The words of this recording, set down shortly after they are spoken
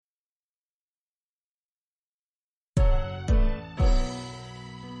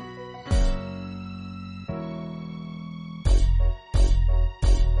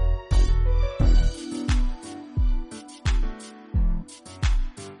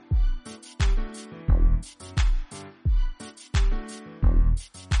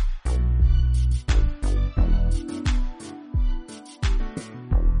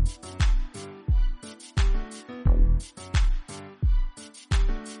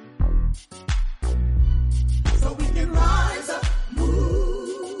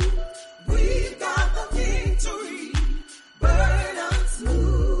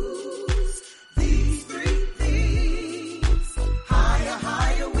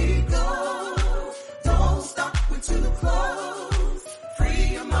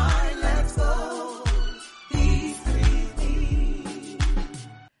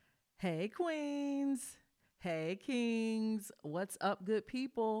Hey, queens. Hey, kings. What's up, good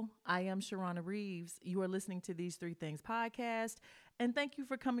people? I am Sharana Reeves. You are listening to These Three Things podcast. And thank you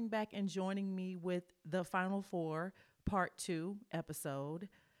for coming back and joining me with the Final Four Part 2 episode.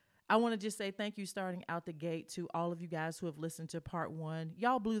 I want to just say thank you starting out the gate to all of you guys who have listened to Part 1.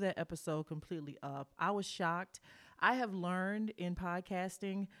 Y'all blew that episode completely up. I was shocked. I have learned in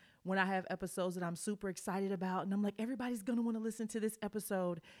podcasting when I have episodes that I'm super excited about and I'm like, everybody's going to want to listen to this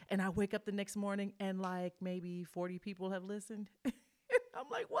episode. And I wake up the next morning and like maybe 40 people have listened. I'm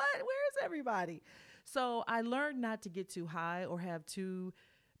like, what? Where is everybody? So I learned not to get too high or have too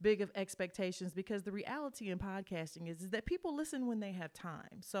big of expectations, because the reality in podcasting is that people listen when they have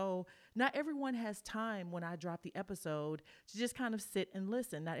time. So not everyone has time when I drop the episode to just kind of sit and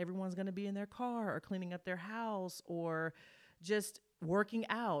listen. Not everyone's going to be in their car or cleaning up their house or just working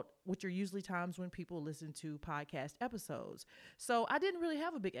out, which are usually times when people listen to podcast episodes. So I didn't really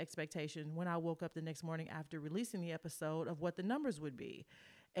have a big expectation when I woke up the next morning after releasing the episode of what the numbers would be.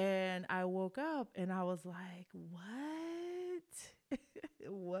 And I woke up and I was like, what?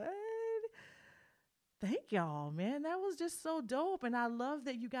 What? Thank y'all, man. That was just so dope. And I love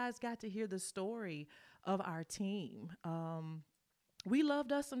that you guys got to hear the story of our team. We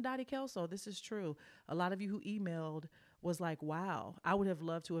loved us some Dottie Kelso. This is true. A lot of you who emailed was like, wow, I would have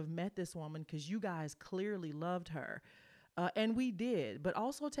loved to have met this woman because you guys clearly loved her. And we did, but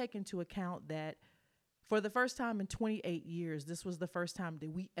also take into account that for the first time in 28 years, this was the first time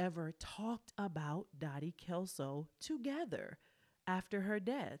that we ever talked about Dottie Kelso together after her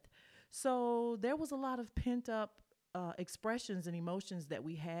death. So there was a lot of pent up expressions and emotions that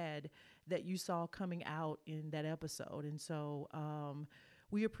we had that you saw coming out in that episode. And so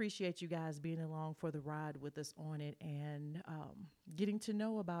we appreciate you guys being along for the ride with us on it and getting to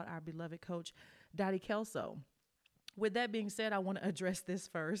know about our beloved coach, Dottie Kelso. With that being said, I want to address this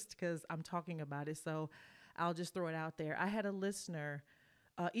first because I'm talking about it. So I'll just throw it out there. I had a listener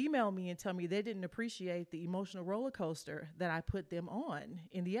email me and tell me they didn't appreciate the emotional roller coaster that I put them on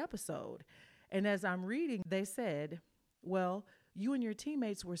in the episode. And as I'm reading, they said, well, you and your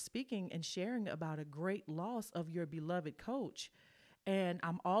teammates were speaking and sharing about a great loss of your beloved coach. And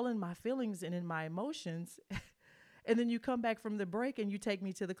I'm all in my feelings and in my emotions. And then you come back from the break and you take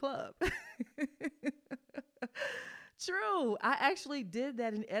me to the club. True. I actually did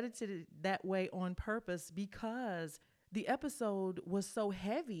that and edited it that way on purpose because the episode was so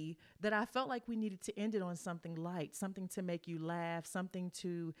heavy that I felt like we needed to end it on something light, something to make you laugh, something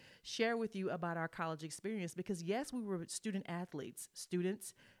to share with you about our college experience. Because yes, we were students,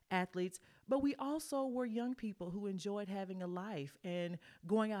 athletes, but we also were young people who enjoyed having a life and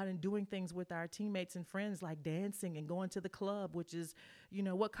going out and doing things with our teammates and friends like dancing and going to the club, which is,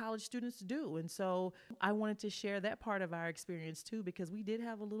 what college students do. And so I wanted to share that part of our experience too, because we did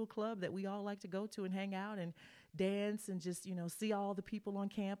have a little club that we all like to go to and hang out and dance and just, see all the people on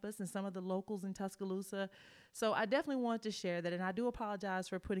campus and some of the locals in Tuscaloosa. So I definitely wanted to share that. And I do apologize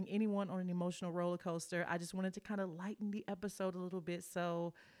for putting anyone on an emotional roller coaster. I just wanted to kind of lighten the episode a little bit.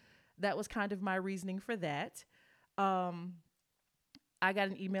 So that was kind of my reasoning for that. I got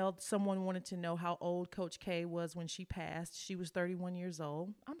an email. Someone wanted to know how old Coach K was when she passed. She was 31 years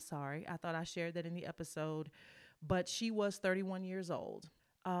old. I'm sorry. I thought I shared that in the episode, but she was 31 years old.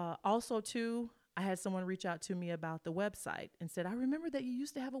 Also, too, I had someone reach out to me about the website and said, I remember that you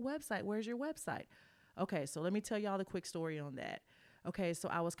used to have a website. Where's your website? Okay, so let me tell y'all the quick story on that. Okay, so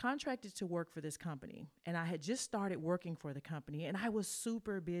I was contracted to work for this company and I had just started working for the company and I was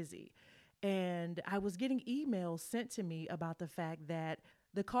super busy. And I was getting emails sent to me about the fact that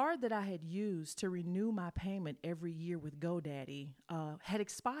the card that I had used to renew my payment every year with GoDaddy had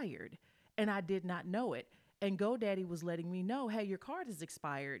expired and I did not know it. And GoDaddy was letting me know, hey, your card is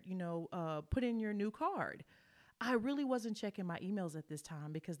expired, put in your new card. I really wasn't checking my emails at this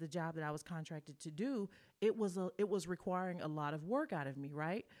time because the job that I was contracted to do, it was requiring a lot of work out of me,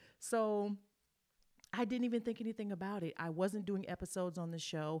 right? So I didn't even think anything about it. I wasn't doing episodes on the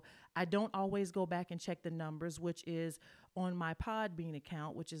show. I don't always go back and check the numbers, which is on my Podbean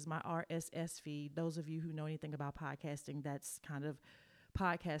account, which is my RSS feed. Those of you who know anything about podcasting, that's kind of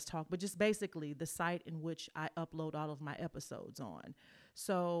podcast talk, but just basically the site in which I upload all of my episodes on.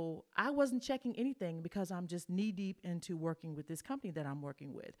 So I wasn't checking anything because I'm just knee deep into working with this company that I'm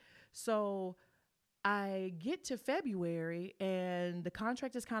working with. So I get to February and the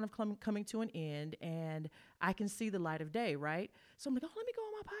contract is kind of coming to an end and I can see the light of day, right? So I'm like, oh, let me go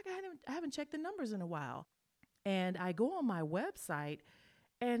on my podcast. I haven't checked the numbers in a while. And I go on my website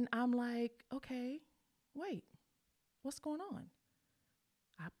and I'm like, okay, wait, what's going on?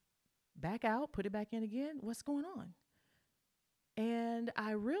 I back out, put it back in again. What's going on? and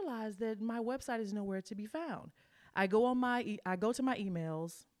I realized that my website is nowhere to be found. I go to my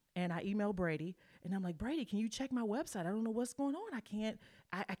emails and I email Brady, and I'm like, Brady, can you check my website? I don't know what's going on. I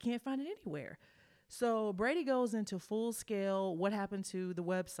can't find it anywhere. So Brady goes into full scale what happened to the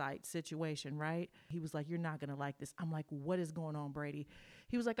website situation, right? He was like, you're not going to like this. I'm like, what is going on, Brady?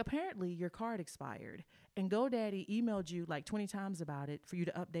 He was like, apparently your card expired and GoDaddy emailed you like 20 times about it for you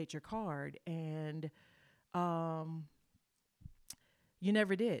to update your card. And um, you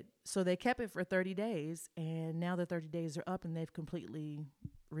never did. So they kept it for 30 days. And now the 30 days are up and they've completely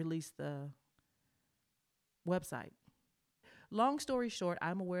released the website. Long story short,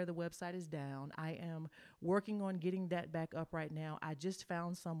 I'm aware the website is down. I am working on getting that back up right now. I just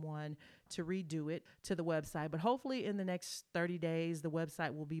found someone to redo it to the website, but hopefully in the next 30 days, the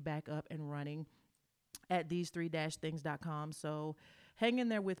website will be back up and running at these3-things.com. So hang in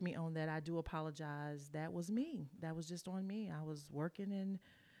there with me on that. I do apologize. That was me. That was just on me. I was working and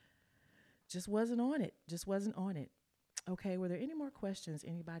just wasn't on it. Okay, were there any more questions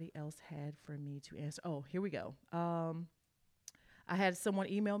anybody else had for me to answer? Oh, here we go. I had someone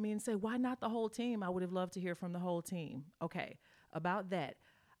email me and say, why not the whole team? I would have loved to hear from the whole team. Okay, about that.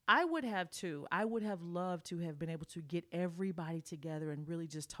 I would have too. I would have loved to have been able to get everybody together and really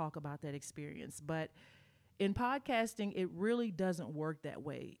just talk about that experience. But in podcasting, it really doesn't work that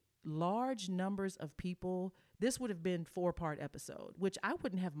way. Large numbers of people, this would have been 4-part episode, which I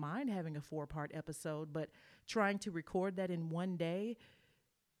wouldn't have mind having a 4-part episode, but trying to record that in one day,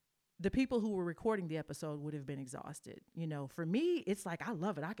 the people who were recording the episode would have been exhausted. You know, for me, it's like, I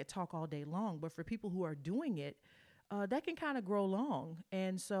love it. I could talk all day long. But for people who are doing it, that can kind of grow long.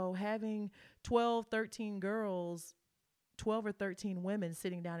 And so having 12 or 13 women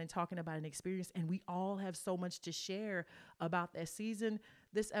sitting down and talking about an experience, and we all have so much to share about that season,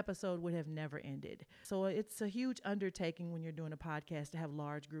 this episode would have never ended. So it's a huge undertaking when you're doing a podcast to have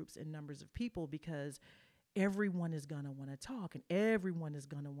large groups and numbers of people, because everyone is going to want to talk and everyone is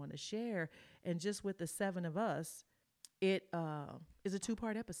going to want to share. And just with the 7 of us, it is a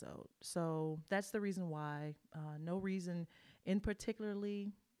 2-part episode. So that's the reason why. No reason in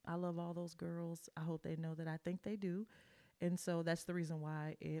particularly. I love all those girls. I hope they know that I think they do. And so that's the reason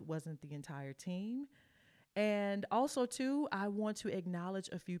why it wasn't the entire team. And also, too, I want to acknowledge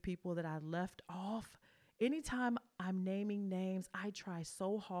a few people that I left off. Anytime I'm naming names, I try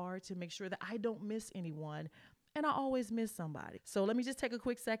so hard to make sure that I don't miss anyone, and I always miss somebody. So let me just take a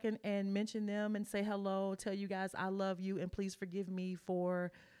quick second and mention them and say hello, tell you guys I love you, and please forgive me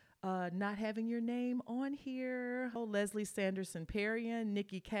for not having your name on here. Oh, Leslie Sanderson-Perrian,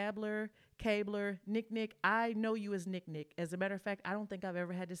 Nikki Cabler, Nick. I know you as Nick. As a matter of fact, I don't think I've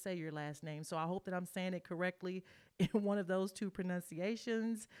ever had to say your last name, so I hope that I'm saying it correctly in one of those 2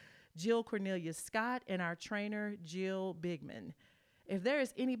 pronunciations. Jill Cornelia Scott, and our trainer, Jill Bigman. If there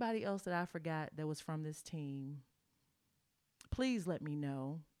is anybody else that I forgot that was from this team, please let me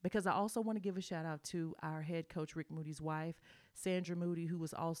know, because I also want to give a shout out to our head coach, Rick Moody's wife, Sandra Moody, who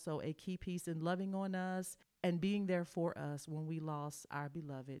was also a key piece in loving on us and being there for us when we lost our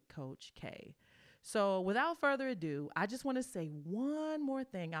beloved Coach K. So without further ado, I just want to say one more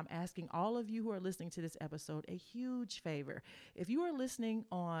thing. I'm asking all of you who are listening to this episode a huge favor. If you are listening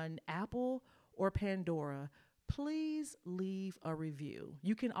on Apple or Pandora, please leave a review.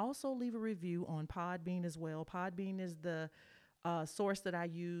 You can also leave a review on Podbean as well. Podbean is the source that I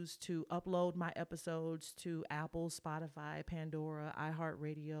use to upload my episodes to Apple, Spotify, Pandora,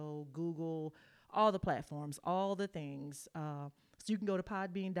 iHeartRadio, Google, all the platforms, all the things. So you can go to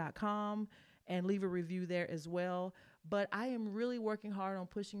podbean.com and leave a review there as well. But I am really working hard on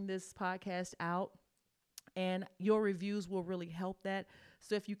pushing this podcast out, and your reviews will really help that.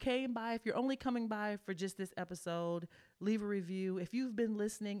 So if you're only coming by for just this episode, leave a review. If you've been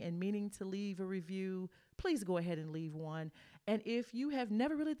listening and meaning to leave a review, please go ahead and leave one. And if you have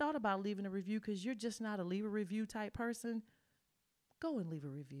never really thought about leaving a review because you're just not a leave a review type person, go and leave a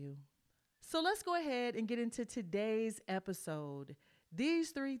review. So let's go ahead and get into today's episode.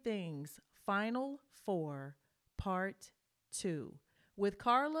 These 3 things, Final 4, Part 2, with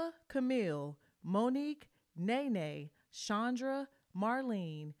Carla, Camille, Monique, Nene, Chandra,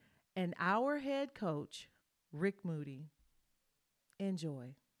 Marlene, and our head coach, Rick Moody.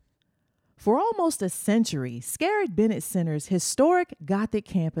 Enjoy. For almost a century, Scarrett Bennett Center's historic Gothic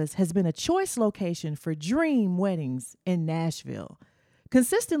campus has been a choice location for dream weddings in Nashville.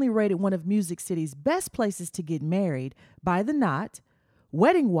 Consistently rated one of Music City's best places to get married by The Knot,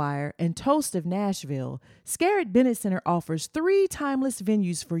 Wedding Wire, and Toast of Nashville, Scarrett Bennett Center offers 3 timeless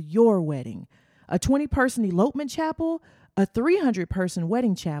venues for your wedding: a 20-person elopement chapel, a 300-person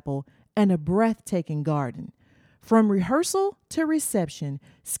wedding chapel, and a breathtaking garden. From rehearsal to reception,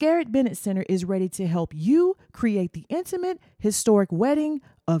 Scarrett Bennett Center is ready to help you create the intimate, historic wedding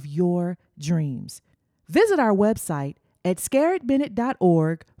of your dreams. Visit our website at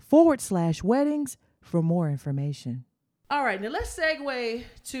scarrettbennett.org/weddings for more information. All right, now let's segue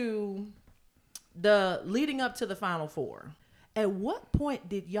to the leading up to the Final Four. At what point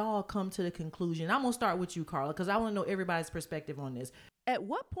did y'all come to the conclusion? I'm going to start with you, Carla, because I want to know everybody's perspective on this. At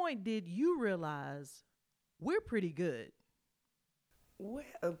what point did you realize we're pretty good? Well,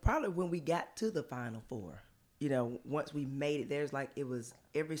 probably when we got to the Final Four. You know, once we made it, there's like, it was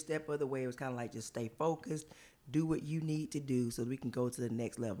every step of the way, it was kind of like just stay focused, do what you need to do so we can go to the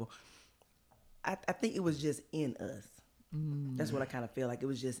next level. I think it was just in us. That's what I kind of feel like. It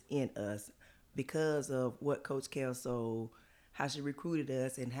was just in us because of what Coach Kelso, how she recruited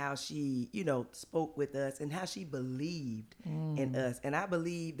us and how she, you know, spoke with us and how she believed in us. And I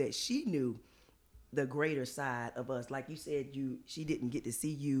believe that she knew the greater side of us. Like you said, she didn't get to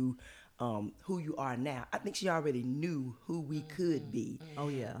see you, who you are now. I think she already knew who we could be. Oh,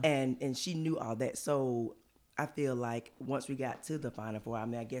 yeah. And she knew all that. So I feel like once we got to the Final Four, I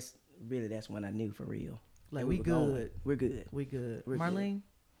mean, I guess really that's when I knew for real. Like, we we good. We're good. We good. We're Marlene? good.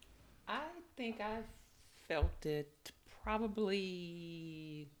 I think I felt it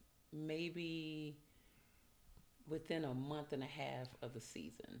probably maybe within a month and a half of the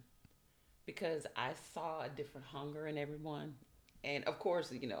season, because I saw a different hunger in everyone. And of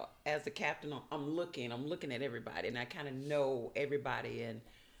course, you know, as the captain, I'm looking at everybody, and I kind of know everybody and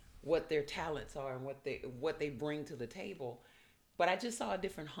what their talents are and what they bring to the table. But I just saw a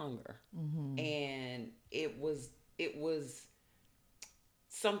different hunger, and it was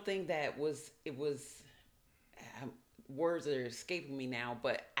something that was words are escaping me now,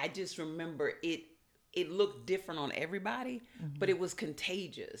 but I just remember it looked different on everybody, but it was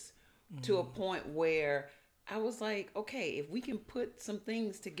contagious to a point where I was like, okay, if we can put some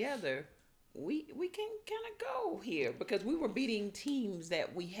things together, we can kind of go here, because we were beating teams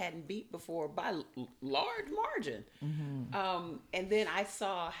that we hadn't beat before by large margin. And then I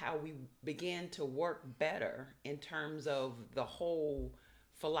saw how we began to work better in terms of the whole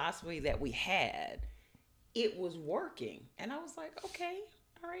philosophy that we had. It was working, and I was like, okay,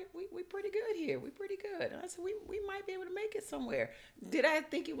 all right, we pretty good here. We pretty good. And I said, we might be able to make it somewhere. Did I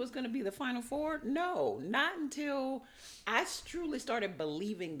think it was going to be the Final Four? No, not until I truly started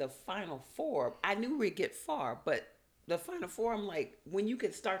believing the Final Four. I knew we'd get far, but the Final Four, I'm like, when you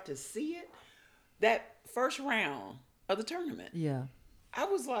could start to see it, that first round of the tournament, Yeah. I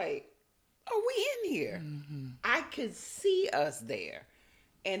was like, oh, we in here. I could see us there.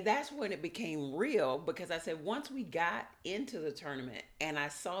 And that's when it became real, because I said, once we got into the tournament and I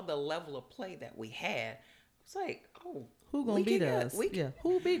saw the level of play that we had, I was like, oh, Who gonna beat us?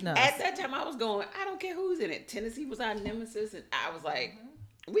 Who beating us? At that time, I was going, I don't care who's in it. Tennessee was our nemesis, and I was like,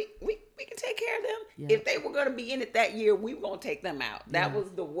 we can take care of them. Yeah. If they were going to be in it that year, we were going to take them out. That was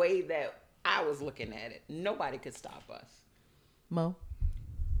the way that I was looking at it. Nobody could stop us. Mo?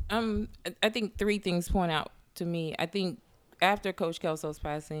 I think three things point out to me. I think after Coach Kelso's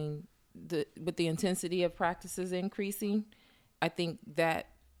passing, with the intensity of practices increasing, I think that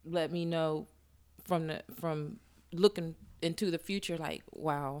let me know from looking into the future, like,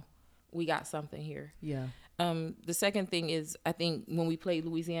 wow, we got something here. Yeah. The second thing is, I think when we played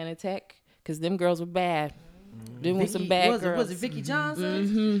Louisiana Tech, because them girls were bad. Them were some bad girls. Was it Vicky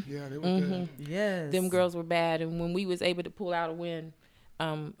Johnson? Yeah, they were good. Yes. Them girls were bad, and when we was able to pull out a win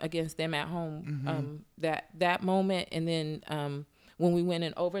against them at home, that moment, and then when we went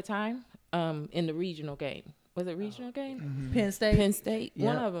in overtime in the regional game. Was it regional game? Penn State. Penn State,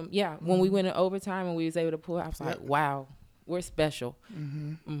 one of them. Yeah, when we went in overtime and we was able to pull out, I was like, wow, we're special.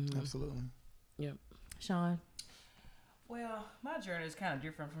 Absolutely. Yep. Sean? Well, my journey is kind of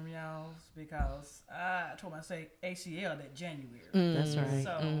different from y'all's, because I tore my ACL that January. That's right.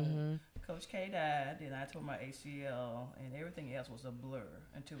 So Coach K died, and I tore my ACL, and everything else was a blur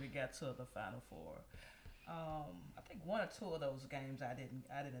until we got to the Final Four. I think one or two of those games I didn't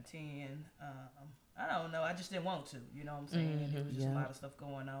attend. I don't know. I just didn't want to. You know what I'm saying? There was just a lot of stuff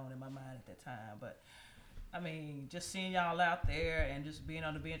going on in my mind at that time. But I mean, just seeing y'all out there and just being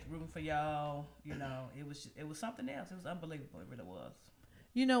on the bench rooting for y'all, you know, it was something else. It was unbelievable. It really was.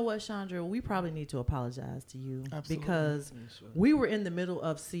 You know what, Chandra? We probably need to apologize to you. Absolutely. Because we were in the middle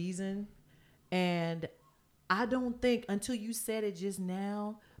of season, and I don't think until you said it just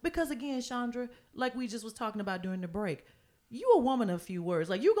now, because again, Chandra, like we just was talking about during the break, you a woman of few words.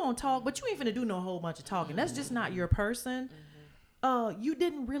 Like, you gonna talk, but you ain't finna do no whole bunch of talking. That's just not your person. You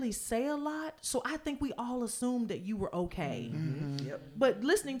didn't really say a lot, so I think we all assumed that you were okay. Yep. But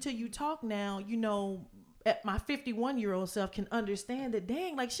listening to you talk now, you know, at my 51-year-old self can understand that,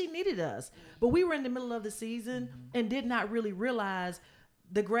 dang, like she needed us. But we were in the middle of the season and did not really realize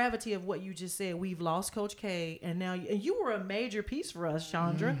the gravity of what you just said. We've lost Coach K, and now you were a major piece for us,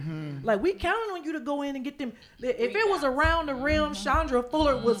 Chandra. Like, we counted on you to go in and get them. If it was around the rim, Chandra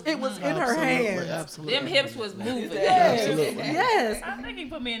Fuller was in her hands. Absolutely. Them hips was moving. Yes, Absolutely. yes. I think he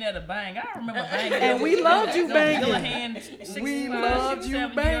put me in there to bang. I remember banging. And we loved you banging. banging. We loved you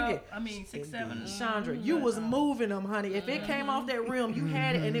banging. I mean, 6'7". Chandra, you was moving them, honey. If it came off that rim, you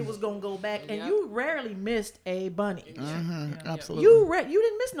had it, and it was gonna go back. And you rarely missed a bunny. Absolutely. You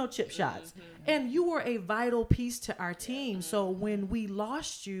didn't miss no chip shots, and you were a vital piece to our team. So when we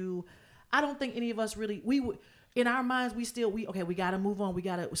lost you, I don't think any of us really in our minds we got to move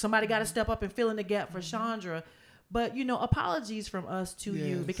on. Somebody got to step up and fill in the gap for Chandra. But apologies from us to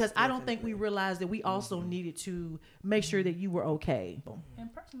you, because I don't think we realized that we also needed to make sure that you were okay. And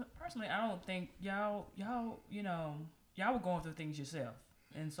personally, I don't think y'all were going through things yourself,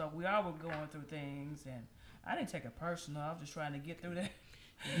 and so we all were going through things, and I didn't take it personal. I was just trying to get through that.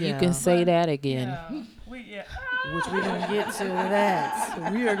 You can say that again. Which we're going to get to that.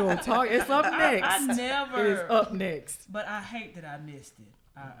 So we are going to talk. It's up next. I never. It is up next. But I hate that I missed it.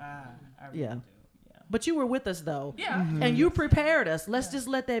 I really do. Yeah. But you were with us, though. Yeah. And you prepared us. Let's just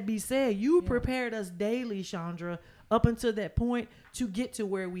let that be said. You prepared us daily, Chandra, up until that point to get to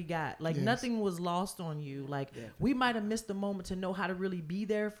where we got. Like, nothing was lost on you. Like, we might have missed the moment to know how to really be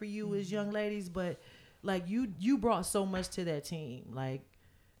there for you as young ladies, but, like, you brought so much to that team. Like,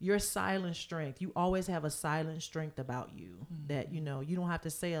 your silent strength. You always have a silent strength about you that, you don't have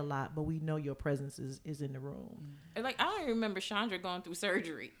to say a lot, but we know your presence is in the room. Like, I don't even remember Chandra going through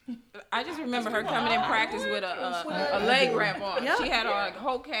surgery. I just remember her coming in practice with a leg wrap on. Yeah. She had a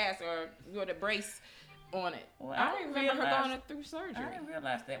whole cast or with a brace on it. Well, I don't remember her going through surgery. I didn't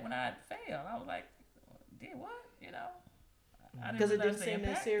realize that when I failed. I was like, did what? I didn't Because it realize didn't the seem that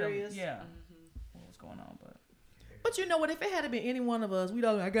impact of- serious? Yeah. What was going on, But you know what? If it had been any one of us,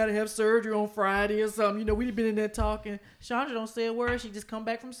 I got to have surgery on Friday or something. We'd been in there talking. Chandra don't say a word. She just come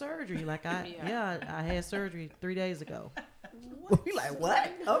back from surgery. Like, I had surgery 3 days ago. We like,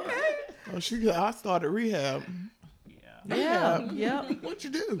 what? Okay. Oh, I started rehab. Yeah. What you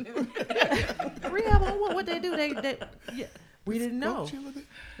do? Rehab on what they do? We didn't know.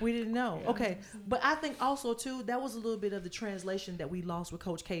 We didn't know. Okay. But I think also, too, that was a little bit of the translation that we lost with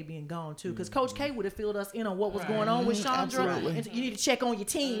Coach K being gone, too. Because Coach K would have filled us in on what was going on with Chandra. Absolutely. And you need to check on your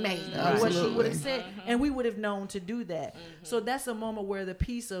teammate. What she would have said. And we would have known to do that. So that's a moment where the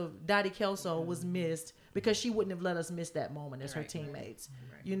piece of Dottie Kelso was missed because she wouldn't have let us miss that moment as her teammates.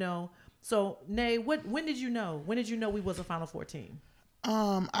 So, Nay, when did you know? When did you know we was a Final Four team?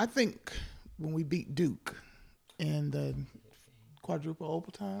 I think when we beat Duke in the quadruple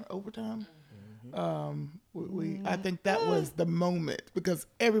overtime. I think that was the moment because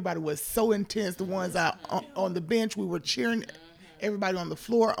everybody was so intense. The ones out on the bench, we were cheering everybody on the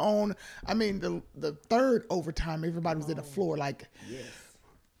floor on. I mean, the third overtime, everybody was in the floor like,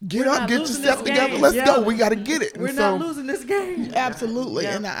 get up, get yourself together, let's go. We got to get it. We're not losing this game. Absolutely.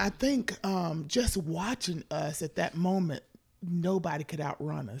 Yeah. And I think just watching us at that moment, nobody could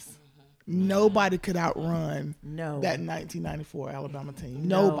outrun us. Nobody could outrun that 1994 Alabama team.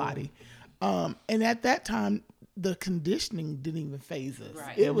 Nobody. And at that time, the conditioning didn't even phase us.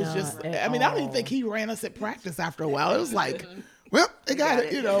 Right. It was just, I don't even think he ran us at practice after a while. It was like, well, they got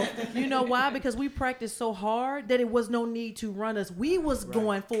it. You know why? Because we practiced so hard that it was no need to run us. We was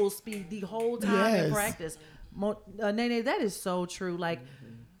going full speed the whole time in practice. Nene, that is so true. Like,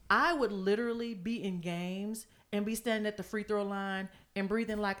 I would literally be in games and be standing at the free throw line and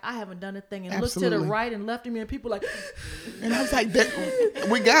breathing like I haven't done a thing, and look to the right and left of me, and people like, and I was like,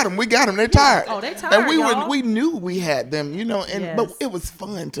 we got them. They're tired. Oh, they tired. And we knew we had them, but it was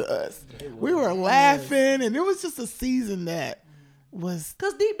fun to us. We were laughing, and it was just a season that was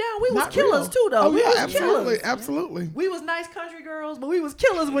because deep down we was killers too, though. Oh yeah, absolutely. We was nice country girls, but we was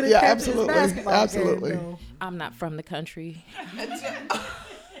killers when it came to this basketball game. I'm not from the country.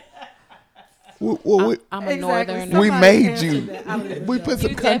 I'm a northern. We made you. We put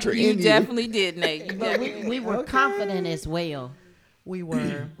some country in you. You definitely did, Nate. But we were confident as well. We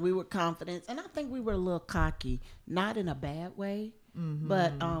were. We were confident. And I think we were a little cocky. Not in a bad way.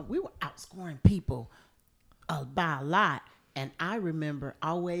 But we were outscoring people by a lot. And I remember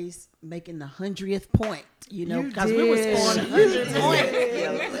always making the 100th point, because we were scoring 100 points.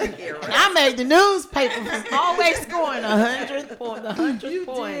 And I made the newspaper for always scoring 100th point, the 100th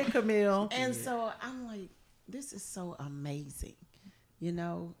point. You did, Camille. And so I'm like, this is so amazing.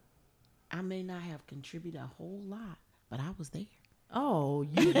 I may not have contributed a whole lot, but I was there. Oh,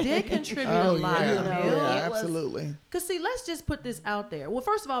 you did contribute a Oh lot, yeah, Camille. yeah, It was- absolutely. Cause see, let's just put this out there. Well,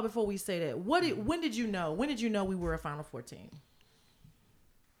 first of all, before we say that, when did you know? When did you know we were a Final Four team?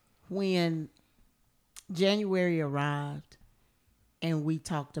 When January arrived and we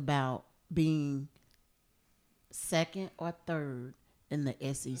talked about being second or third in the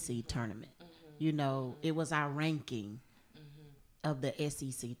SEC tournament. You know, it was our ranking of the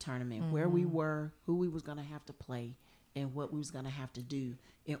SEC tournament, where we were, who we was going to have to play, and what we was going to have to do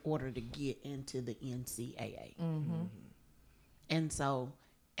in order to get into the NCAA. And so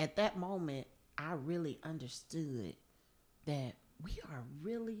at that moment, I really understood that we are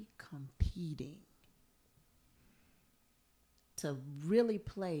really competing to really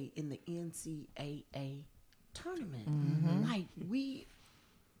play in the NCAA tournament. Like we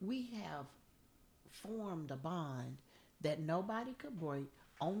have formed a bond that nobody could break,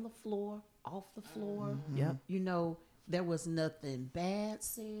 on the floor, off the floor. Yep. You know, there was nothing bad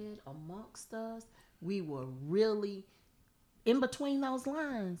said amongst us. We were really, in between those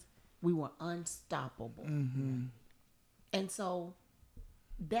lines, we were unstoppable. And so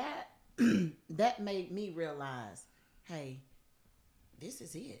that that made me realize, hey, this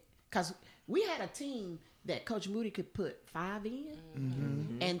is it. Because we had a team that Coach Moody could put 5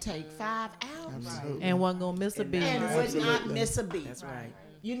 in and take 5 out. Absolutely. And wasn't gonna miss a beat. And would not Absolutely. miss a beat. That's right.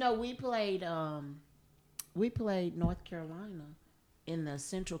 You know, we played North Carolina in the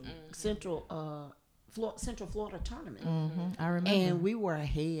Central Florida tournament. I remember. And we were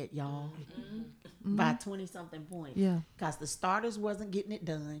ahead, y'all, by 20-something points. Yeah. Because the starters wasn't getting it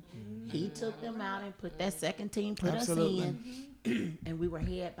done. He took them out and put that second team, put Absolutely. us in. And we were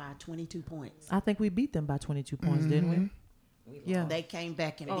ahead by 22 points. I think we beat them by 22 points, didn't we? Yeah. They came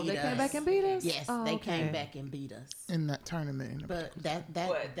back and beat us. They came back and beat us? Yes, Oh, they okay. came back and beat us. In that tournament. But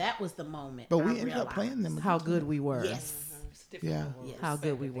that was the moment. But I we ended up realized. playing them. How good we were. Yes. It's different Yeah. levels of Yes. How respect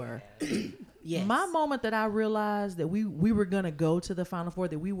good we that they were. have. Yes. My moment that I realized that we were going to go to the Final Four,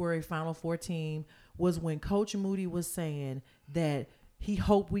 that we were a Final Four team, was when Coach Moody was saying that he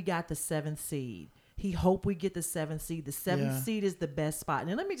hoped we got the 7th seed. He hoped we get the 7th seed. The 7th Yeah. seed is the best spot.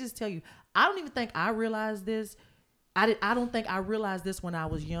 And let me just tell you, I don't even think I realized this. I don't think I realized this when I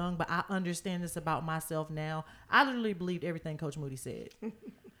was young, but I understand this about myself now. I literally believed everything Coach Moody said.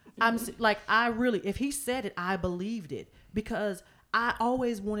 If he said it, I believed it, because I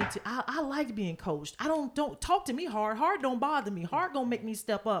always wanted to. I liked being coached. Don't talk to me hard. Hard don't bother me. Hard gonna make me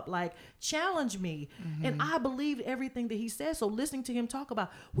step up. Like, challenge me. And I believed everything that he said. So listening to him talk about,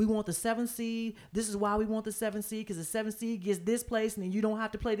 we want the 7th seed. This is why we want the 7th seed, because the 7th seed gets this place, and then you don't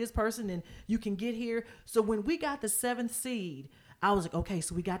have to play this person, and you can get here. So when we got the 7th seed, I was like, okay,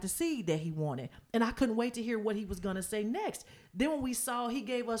 so we got the seed that he wanted. And I couldn't wait to hear what he was going to say next. Then when we saw he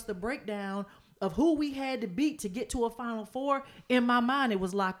gave us the breakdown of who we had to beat to get to a Final Four, in my mind, it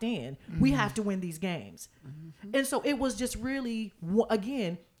was locked in. We have to win these games. And so it was just really,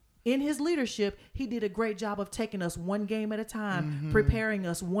 again, in his leadership, he did a great job of taking us one game at a time, preparing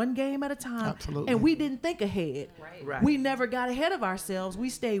us one game at a time. Absolutely. And we didn't think ahead. Right. We never got ahead of ourselves. We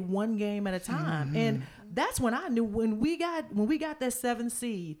stayed one game at a time. And that's when I knew, when we got that 7th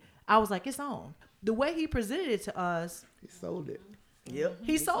seed, I was like, it's on. The way he presented it to us, He sold it. Yep.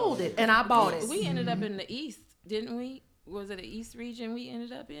 he sold it, and I bought it. We ended up in the East, didn't we? Was it the East region we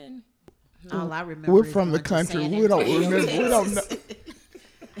ended up in? All I remember We're is from the going to country. San We don't Antonio, remember. We don't know.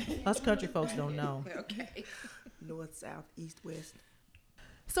 Us country folks don't know. Okay. North, south, east, west.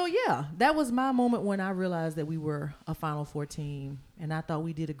 So yeah, that was my moment when I realized that we were a Final Four team, and I thought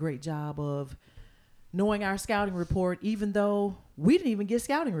we did a great job of knowing our scouting report, even though we didn't even get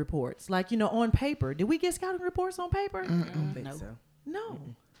scouting reports. Like, on paper. Did we get scouting reports on paper? I don't think No. so.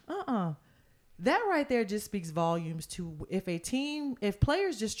 No. That right there just speaks volumes to if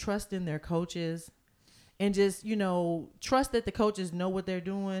players just trust in their coaches and just, trust that the coaches know what they're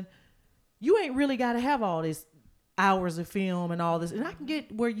doing, you ain't really got to have all this hours of film and all this. And I can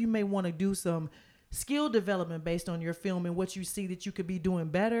get where you may want to do some skill development based on your film and what you see that you could be doing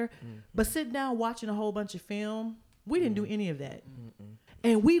better. But sitting down watching a whole bunch of film, we didn't do any of that.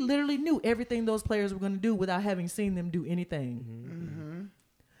 And we literally knew everything those players were going to do without having seen them do anything.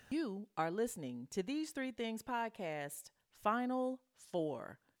 You are listening to These Three Things podcast, Final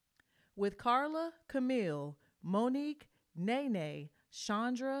Four, with Carla, Camille, Monique, Nene,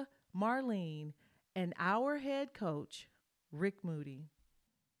 Chandra, Marlene, and our head coach, Rick Moody.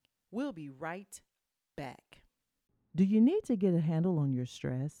 We'll be right back. Do you need to get a handle on your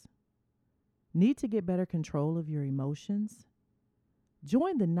stress? Need to get better control of your emotions?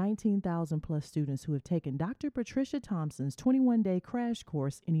 Join the 19,000 plus students who have taken Dr. Patricia Thompson's 21-day crash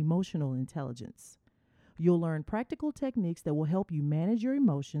course in emotional intelligence. You'll learn practical techniques that will help you manage your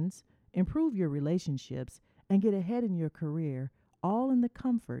emotions, improve your relationships, and get ahead in your career, all in the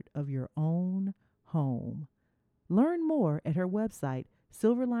comfort of your own home. Learn more at her website,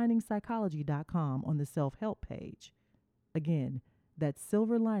 silverliningpsychology.com, on the self-help page. Again, that's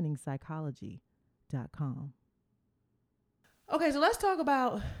silverliningpsychology.com. Okay, so let's talk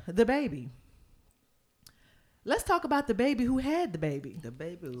about the baby. Let's talk about the baby who had the baby. The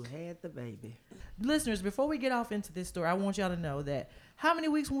baby who had the baby. Listeners, before we get off into this story, I want y'all to know that how many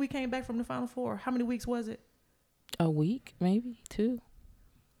weeks when we came back from the Final Four? How many weeks was it? A week, maybe 2.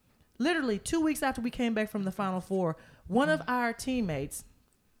 Literally 2 weeks after we came back from the Final Four, one of our teammates,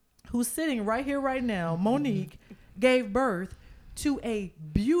 who's sitting right here right now, Monique, gave birth to a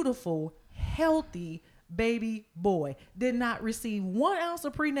beautiful, healthy baby boy. Did not receive 1 ounce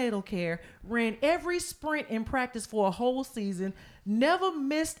of prenatal care, ran every sprint in practice for a whole season, never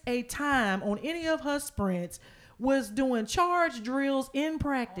missed a time on any of her sprints, was doing charge drills in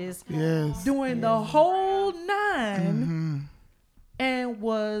practice, doing the whole 9, and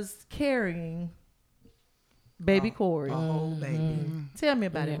was carrying baby Corey. A whole baby. Tell me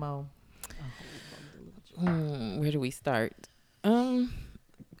about it, Mo. Where do we start? So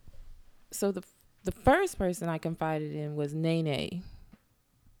the first person I confided in was Nene,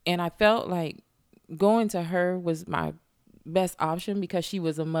 and I felt like going to her was my best option because she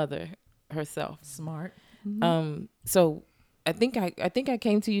was a mother herself. Smart. So I think I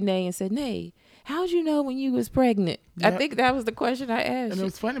came to you, Nay, and said, Nay, how'd you know when you was pregnant? Yep. I think that was the question I asked. And it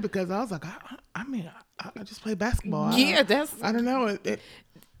was funny because I was like, I just play basketball. Yeah, I don't know.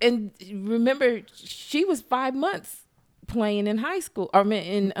 And remember, she was 5 months playing in high school,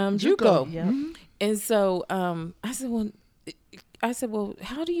 in JUCO. Yeah. And so I said, well,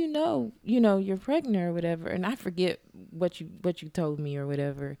 how do you know you're pregnant or whatever? And I forget what you told me or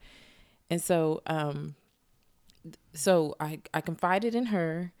whatever. And so I confided in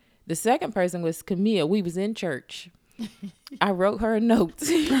her. The second person was Camille. We was in church. I wrote her a note.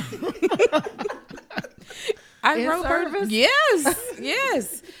 Wrote her.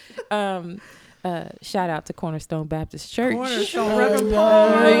 Yes. Shout out to Cornerstone Baptist Church. Cornerstone, Reverend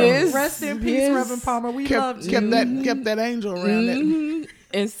Palmer. Yes. Rest in peace, Reverend Palmer. We loved you. Kept that angel around it.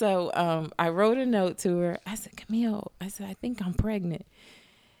 And so I wrote a note to her. I said, Camille, I think I'm pregnant.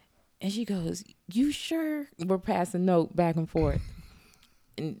 And she goes, you sure? We're passing note back and forth.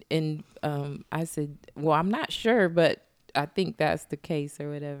 And I said, well, I'm not sure, but I think that's the case or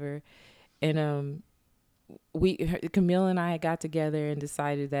whatever. And Camille and I got together and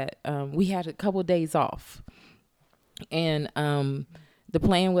decided that we had a couple days off. And the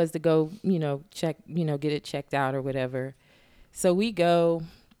plan was to go, check, get it checked out or whatever. So we go,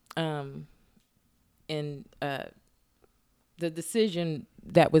 and the decision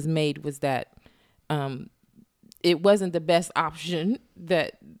that was made was that it wasn't the best option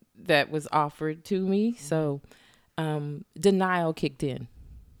that was offered to me. So denial kicked in.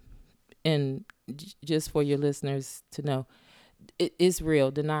 And just for your listeners to know, it is real.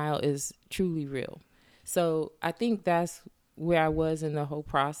 Denial is truly real. So I think that's where I was in the whole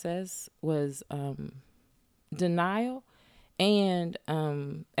process was denial. And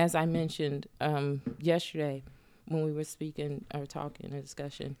as I mentioned yesterday when we were speaking or talking a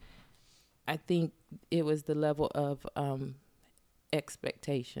discussion, I think it was the level of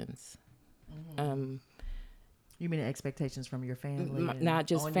expectations. You mean expectations from your family? Not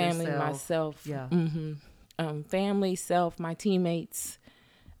just family, yourself. myself. Yeah. Family, self, my teammates.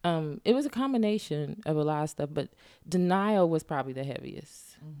 It was a combination of a lot of stuff, but denial was probably the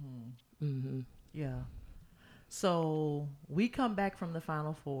heaviest. Yeah. So we come back from the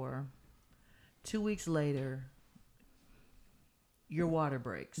Final Four. 2 weeks later, your water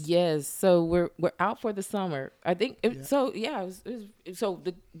breaks. Yes. So we're out for the summer. I think so. Yeah.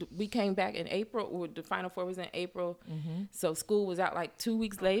 We came back in April. Or the Final Four was in April. So school was out like 2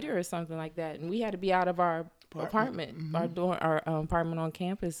 weeks later or something like that, and we had to be out of our apartment, our apartment on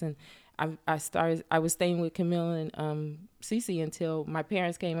campus. And I was staying with Camille and Cece until my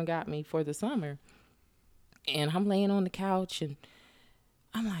parents came and got me for the summer. And I'm laying on the couch and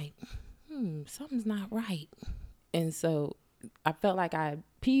I'm like, something's not right. And so I felt like I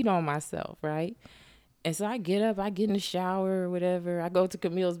peed on myself, right? And so I get up, I get in the shower or whatever. I go to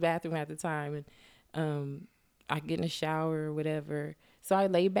Camille's bathroom at the time, and I get in the shower or whatever. So I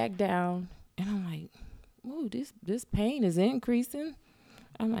lay back down, and I'm like, ooh, this pain is increasing.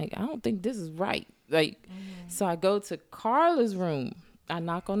 I'm like, I don't think this is right. So I go to Carla's room. I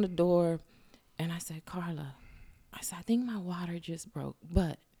knock on the door, and I said, Carla, I think my water just broke,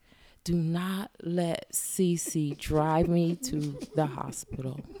 but do not let Cece drive me to the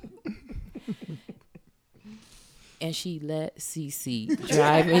hospital. and she let Cece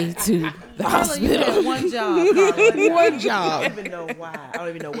drive me to the Carla, you hospital. had one job, Carla. One I job. don't even know why. I don't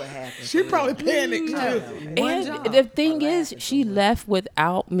even know what happened. She probably panicked too. One And job. the thing is, laughing she left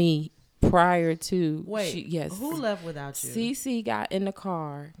without me prior to. Wait, yes. who left without you? Cece got in the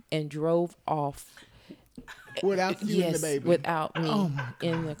car and drove off. Without you and the Yes, baby. without me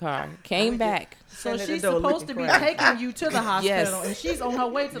in the car. Came back. So Standing at she's the door supposed to looking be crazy. taking you to the hospital, and she's on her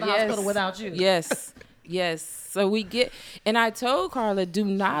way to the hospital without you. Yes. Yes. So we get, and I told Carla, do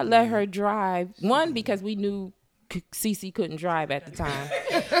not let her drive. One, because we knew Cece couldn't drive at the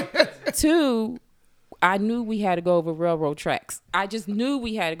time. Two, I knew we had to go over railroad tracks. I just knew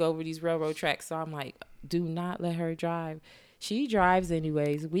we had to go over these railroad tracks. So I'm like, do not let her drive. She drives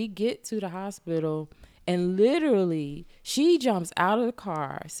anyways. We get to the hospital, and literally she jumps out of the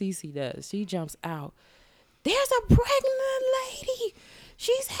car. Cece does. She jumps out. There's a pregnant lady.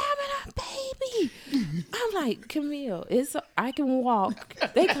 She's having a baby. I'm like, Camille, I can walk.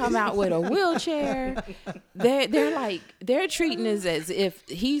 They come out with a wheelchair. They're treating us as if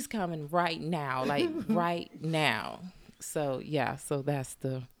he's coming right now, like right now. So yeah, so that's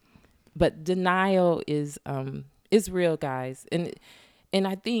but denial is real, guys, and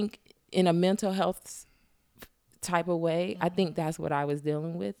I think in a mental health type of way, I think that's what I was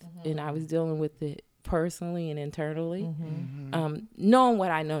dealing with, and I was dealing with it personally and internally, knowing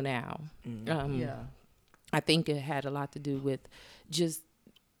what I know now. I think it had a lot to do with just,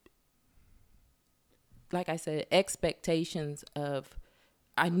 like I said, expectations of,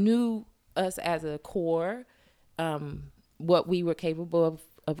 I knew us as a core, what we were capable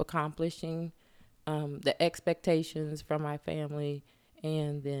of accomplishing, the expectations from my family,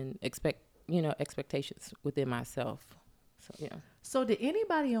 and then expectations within myself. So yeah. So did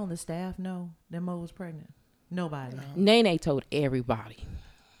anybody on the staff know that Mo was pregnant? Nobody. Nene told everybody.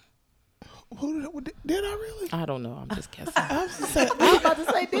 Did I really? I don't know. I'm just guessing. I was just saying, I was about to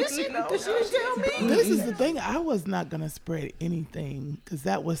say, did she tell me? this is the thing. I was not going to spread anything because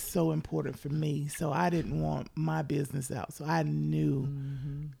that was so important for me. So I didn't want my business out. So I knew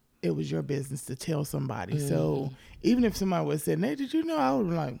it was your business to tell somebody. So even if somebody would say, Nate, did you know? I would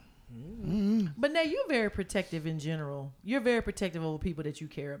be like, But now you're very protective in general. You're very protective over people that you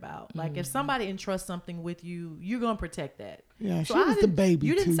care about. Like if somebody entrusts something with you, you're gonna protect that. yeah, So she was the baby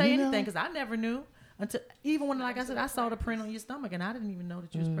You didn't too, say you know? anything because I never knew until even when, like I said, I saw the print on your stomach and I didn't even know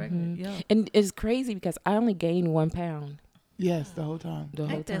that you was pregnant. Yeah, And it's crazy because I only gained 1 pound Yes, the whole time. the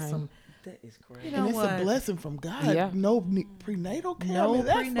whole ain't that time. some? That is crazy. You know And it's what? a blessing from God. Yeah. No prenatal care. No I mean,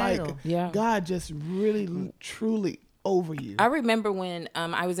 that's prenatal. like Yeah. God just really, truly over you. I remember when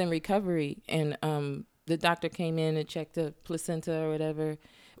I was in recovery and the doctor came in and checked the placenta or whatever.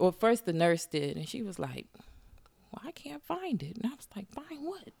 Well, first the nurse did, and she was like, well, I can't find it. And I was like, find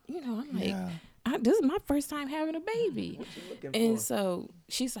what? I'm like, Yeah. this is my first time having a baby. What you looking And for? so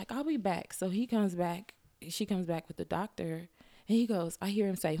she's like, I'll be back. So he comes back. She comes back with the doctor. And he goes, I hear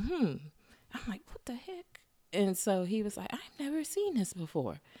him say, I'm like, what the heck? And so he was like, I've never seen this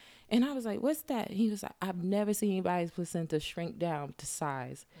before. And I was like, what's that? And he was like, I've never seen anybody's placenta shrink down to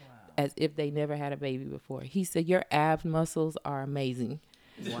size as if they never had a baby before. He said, your ab muscles are amazing.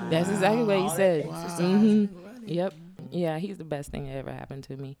 Wow. That's exactly what he said. Exercise Mhm. and running. Yep. Yeah, he's the best thing that ever happened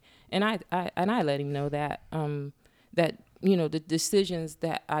to me. And I let him know that that the decisions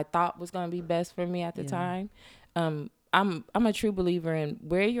that I thought was going to be best for me at the time. I'm a true believer in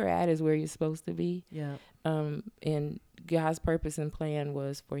where you're at is where you're supposed to be. Yeah. And God's purpose and plan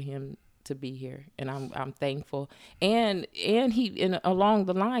was for him to be here, and I'm thankful. And he along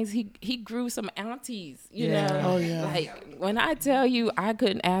the lines he grew some aunties, you know. Oh, yeah. Like when I tell you I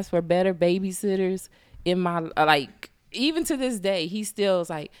couldn't ask for better babysitters in my even to this day, he still is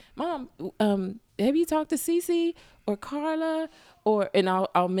like, Mom, have you talked to Cece or Carla? And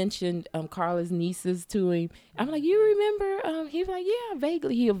I'll mention Carla's nieces to him. I'm like, you remember? He's like, yeah,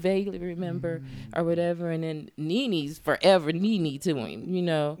 he'll vaguely remember or whatever. And then Nene's forever Nene to him, you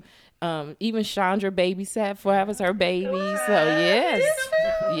know. Even Chandra babysat for I was her baby. So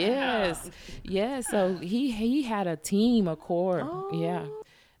yes. So he had a team, a core. Yeah.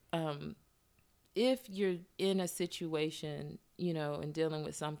 If you're in a situation, and dealing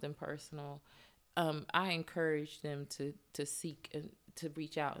with something personal, I encourage them to seek and to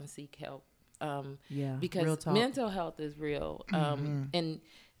reach out and seek help. Yeah, real Because talk. mental health is real. And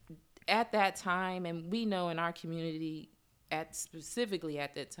at that time, and we know in our community, specifically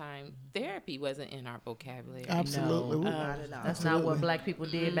at that time, therapy wasn't in our vocabulary. Absolutely. No. Not at all. That's not what Black people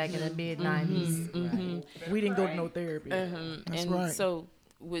did back in the mid '90s. We didn't go to no therapy. And right. so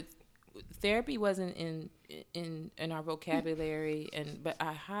with therapy wasn't in our vocabulary, but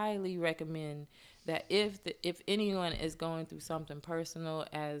I highly recommend that if anyone is going through something personal,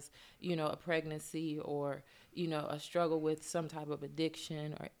 as a pregnancy, or a struggle with some type of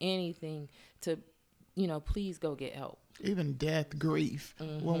addiction or anything, to please go get help. Even death, grief.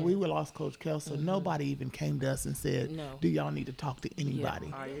 Mm-hmm. When we lost Coach Kelso, nobody even came to us and said, No. "Do y'all need to talk to anybody?"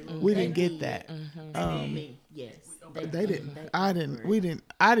 Yeah. We didn't get that. Me, yes. They didn't. I didn't. We didn't.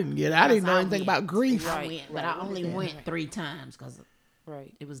 I didn't get it. I didn't know anything about grief. I went, but I only went 3 times because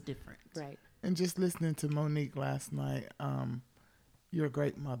Right. it was different. Right. And just listening to Monique last night, you're a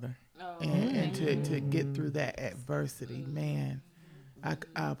great mother, Oh, and to get through that adversity, man, I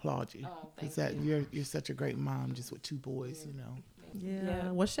applaud you. Because you're such a great mom, just with 2 boys,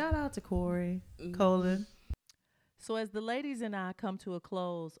 Yeah. Well, shout out to Corey, Colin. So as the ladies and I come to a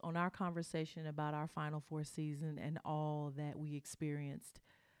close on our conversation about our Final Four season and all that we experienced,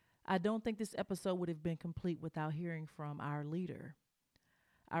 I don't think this episode would have been complete without hearing from our leader.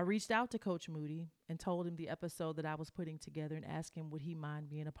 I reached out to Coach Moody and told him the episode that I was putting together and asked him would he mind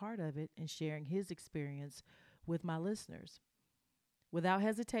being a part of it and sharing his experience with my listeners. Without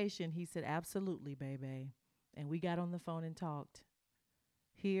hesitation, he said, "Absolutely, baby." And we got on the phone and talked.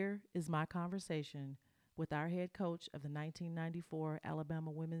 Here is my conversation with our head coach of the 1994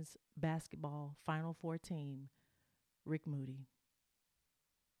 Alabama women's basketball Final Four team, Rick Moody.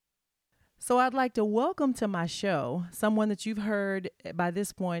 So I'd like to welcome to my show someone that you've heard by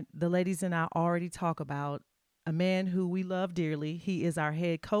this point, the ladies and I already talk about, a man who we love dearly. He is our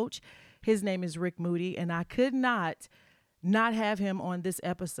head coach. His name is Rick Moody, and I could not have him on this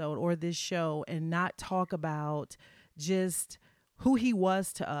episode or this show and not talk about just who he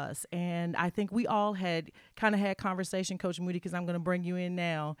was to us. And I think we all had conversation, Coach Moody, because I'm going to bring you in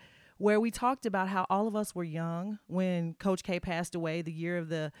now, where we talked about how all of us were young when Coach K passed away the year of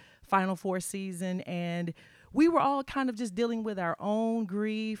the Final Four season. And we were all kind of just dealing with our own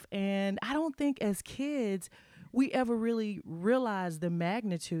grief. And I don't think as kids, we ever really realized the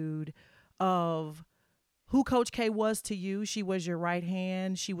magnitude of who Coach K was to you. She was your right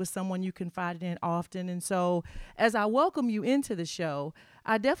hand. She was someone you confided in often. And so as I welcome you into the show,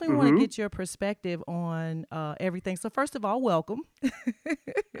 I definitely want to get your perspective on everything. So first of all, welcome.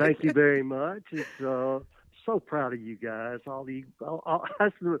 Thank you very much. It's so proud of you guys.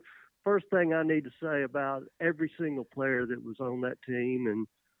 That's the first thing I need to say about every single player that was on that team, and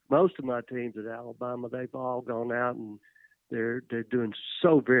most of my teams at Alabama. They've all gone out and they're doing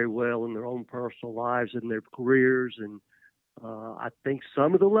so very well in their own personal lives and their careers. And I think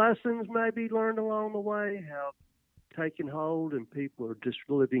some of the lessons maybe learned along the way have taken hold, and people are just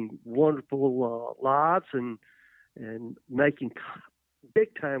living wonderful lives and making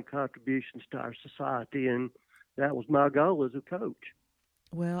big time contributions to our society. And that was my goal as a coach.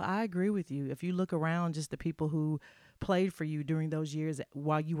 Well, I agree with you. If you look around, just the people who played for you during those years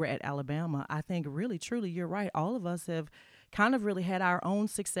while you were at Alabama, I think really, truly, you're right. All of us have kind of really had our own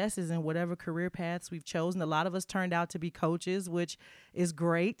successes in whatever career paths we've chosen. A lot of us turned out to be coaches, which is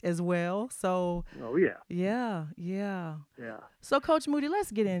great as well. So, oh, yeah. Yeah. Yeah. So, Coach Moody,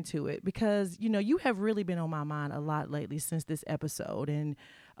 let's get into it because, you have really been on my mind a lot lately since this episode. And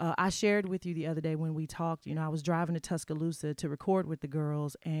I shared with you the other day when we talked, I was driving to Tuscaloosa to record with the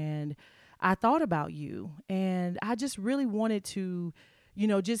girls, and I thought about you. And I just really wanted to,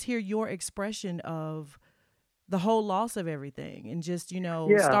 just hear your expression of the whole loss of everything and just,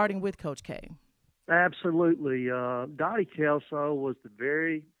 starting with Coach K. Absolutely. Dottie Kelso was the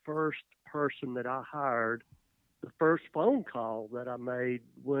very first person that I hired, the first phone call that I made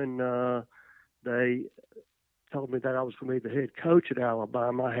when they told me that I was going to be the head coach at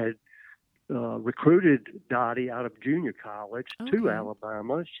Alabama. I had recruited Dottie out of junior college to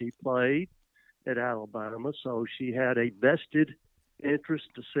Alabama. She played at Alabama, so she had a vested interest,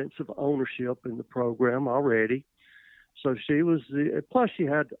 a sense of ownership in the program already. So she was, plus she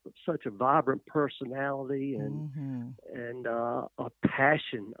had such a vibrant personality and a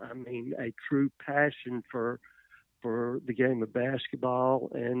passion. I mean, a true passion for the game of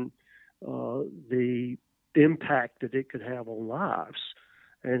basketball and the impact that it could have on lives.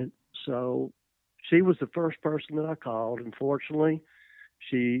 And so she was the first person that I called. Unfortunately,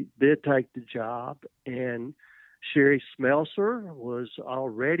 she did take the job, and Sherry Smelser was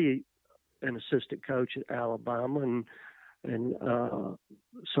already an assistant coach at Alabama, and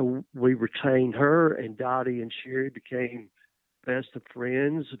so we retained her, and Dottie and Sherry became best of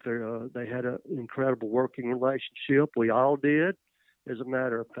friends. They had an incredible working relationship. We all did, as a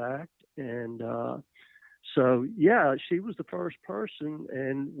matter of fact. And so, yeah, she was the first person,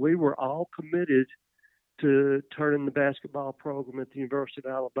 and we were all committed to turning the basketball program at the University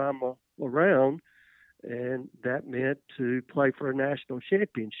of Alabama around, and that meant to play for a national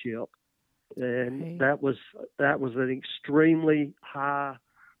championship. And Right. that was an extremely high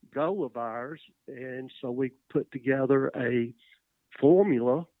goal of ours, and so we put together a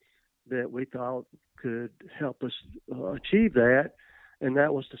formula that we thought could help us achieve that, and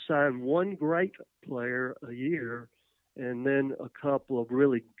that was to sign one great player a year, and then a couple of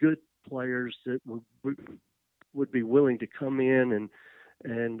really good players that would be willing to come in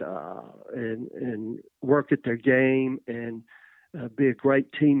and work at their game and be a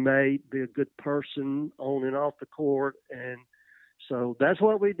great teammate, be a good person on and off the court, and so that's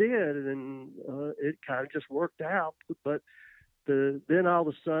what we did, and it kind of just worked out. But then all of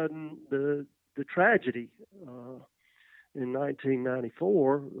a sudden the tragedy in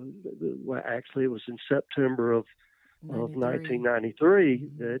 1994. Well, actually, it was in September of 1993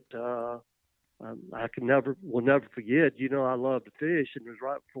 that I will never forget. You know, I love to fish, and it was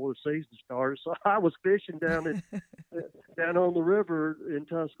right before the season started, so I was fishing down on the river in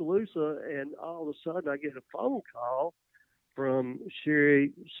Tuscaloosa, and all of a sudden I get a phone call from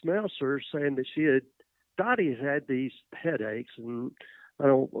Sherry Smelser saying that Dottie has had these headaches, and I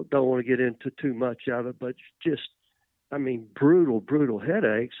don't want to get into too much of it, but just, I mean, brutal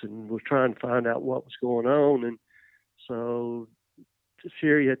headaches, and was trying to find out what was going on. And so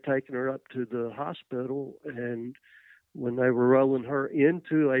Sherry had taken her up to the hospital, and when they were rolling her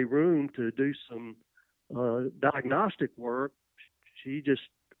into a room to do some diagnostic work, it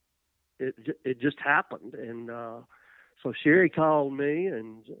just happened. And so Sherry called me,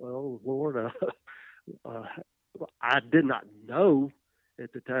 and oh Lord, I did not know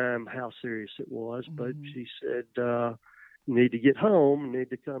at the time how serious it was, but she said, you need to get home, you need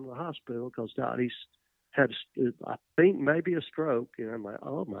to come to the hospital because Dottie's had, I think, maybe a stroke. And I'm like,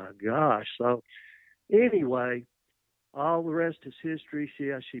 oh my gosh. So anyway, all the rest is history.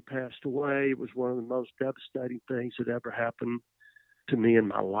 She passed away. It was one of the most devastating things that ever happened to me in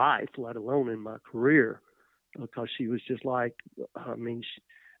my life, let alone in my career, because she was just like, I mean,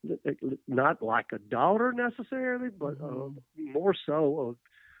 not like a daughter necessarily, but more so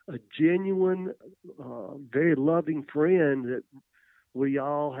a genuine, very loving friend that we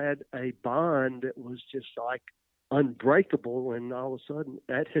all had a bond that was just like unbreakable, and all of a sudden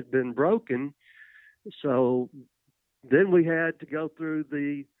that had been broken. So then we had to go through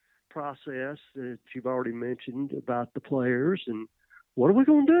the process that you've already mentioned about the players, and what are we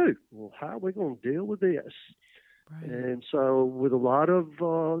going to do? Well, how are we going to deal with this? Right. And so with a lot of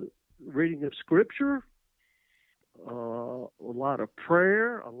reading of scripture, a lot of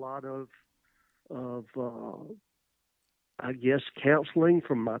prayer, a lot of I guess counseling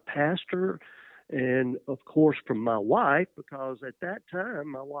from my pastor, and of course from my wife, because at that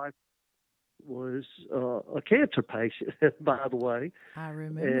time my wife was a cancer patient, by the way. I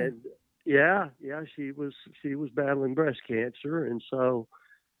remember. And yeah, she was battling breast cancer, and so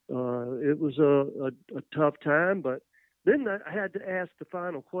it was a tough time. But then I had to ask the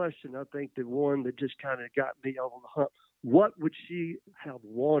final question. I think the one that just kind of got me over the hump: what would she have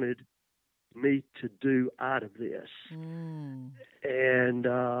wanted me to do out of this? And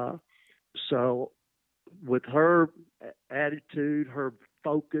so with her attitude, her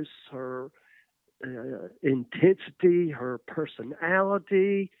focus, her intensity, her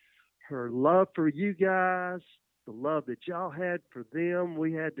personality, her love for you guys, the love that y'all had for them,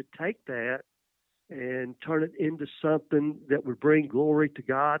 we had to take that and turn it into something that would bring glory to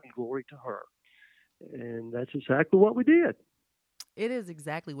God and glory to her. And that's exactly what we did. It is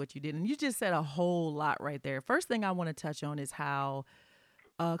exactly what you did. And you just said a whole lot right there. First thing I want to touch on is how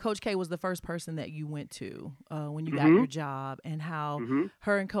Coach K was the first person that you went to when you got your job, and how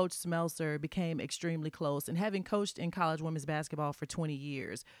her and Coach Smelser became extremely close. And having coached in college women's basketball for 20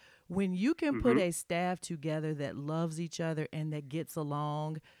 years, when you can put a staff together that loves each other and that gets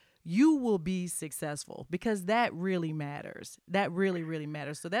along, you will be successful, because that really matters. That really, really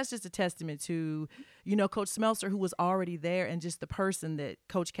matters. So that's just a testament to, Coach Smelser, who was already there, and just the person that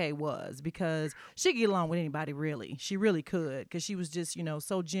Coach K was, because she could get along with anybody, really. She really could, because she was just,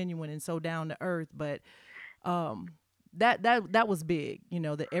 so genuine and so down to earth. But that was big,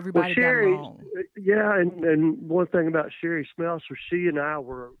 that everybody got along. Yeah, and one thing about Sherry Smelser, she and I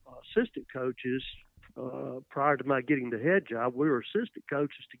were assistant coaches. Prior to my getting the head job, we were assistant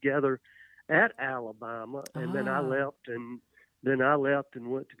coaches together at Alabama, and then I left and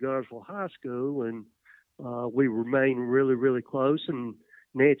went to Gardsville High School, and we remained really, really close. And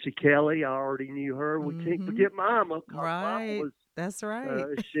Nancy Kelly, I already knew her. We can't forget Mama. Right, Mama was, that's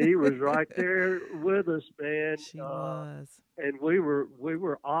right. She was right there with us, man. She was, and we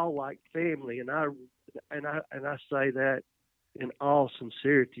were all like family. And and I say that in all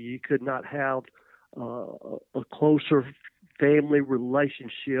sincerity. You could not have a closer family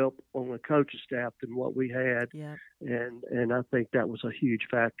relationship on the coaching staff than what we had, Yep. and I think that was a huge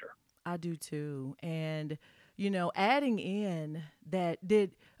factor. I do too. And, adding in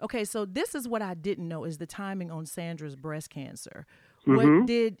okay, so this is what I didn't know is the timing on Sandra's breast cancer. Mm-hmm.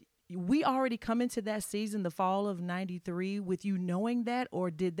 Did we already come into that season, the fall of 93, with you knowing that,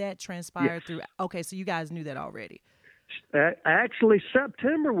 or did that transpire Yes. through? Okay, so you guys knew that already. Actually,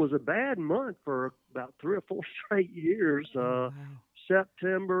 September was a bad month for about 3 or 4 straight years. Wow.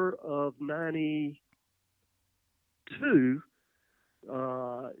 September of '92,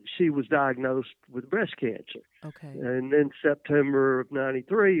 she was diagnosed with breast cancer. Okay. And then September of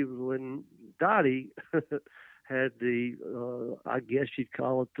 '93, when Dottie had I guess you'd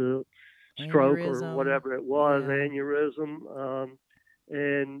call it the stroke or Aneurysm. whatever it was, Yeah. aneurysm.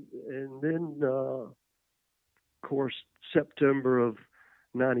 And then, of course, September of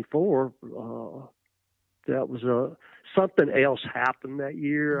 '94, that was something else happened that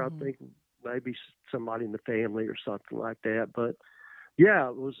year. Mm-hmm. I think maybe somebody in the family or something like that. But yeah,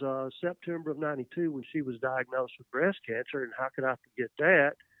 it was September of '92 when she was diagnosed with breast cancer, and how could I forget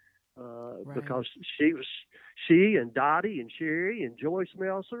that? Right. Because she and Dottie and Sherry and Joyce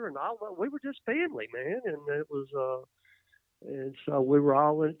Melser and all that, we were just family, man, and it was, and so we were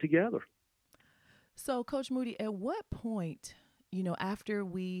all in it together. So, Coach Moody, at what point, after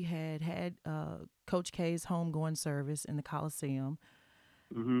we had Coach K's homegoing service in the Coliseum,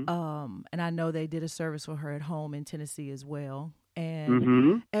 Mm-hmm. And I know they did a service for her at home in Tennessee as well. And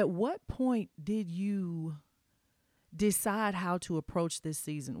Mm-hmm. at what point did you decide how to approach this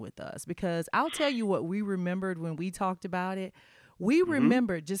season with us? Because I'll tell you what we remembered when we talked about it. We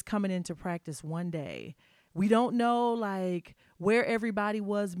remembered just coming into practice one day. We don't know like where everybody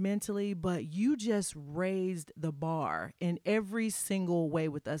was mentally, but you just raised the bar in every single way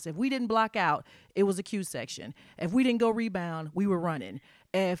with us. If we didn't block out, it was a Q section. If we didn't go rebound, we were running.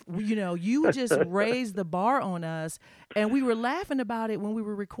 If you just raised the bar on us, and we were laughing about it when we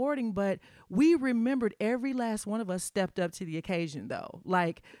were recording, but we remembered every last one of us stepped up to the occasion, though.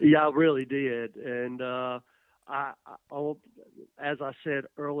 Like, yeah, I really did, and as I said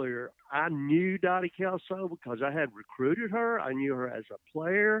earlier, I knew Dottie Kelso because I had recruited her. I knew her as a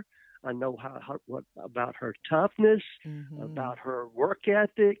player. I know what about her toughness, about her work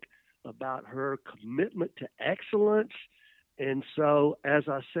ethic, about her commitment to excellence. And so, as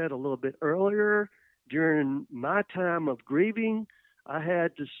I said a little bit earlier, during my time of grieving, I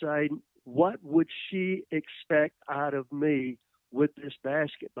had to say, what would she expect out of me with this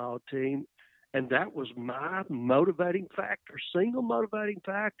basketball team? And that was my motivating factor. Single motivating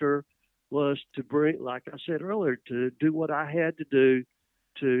factor was to bring, like I said earlier, to do what I had to do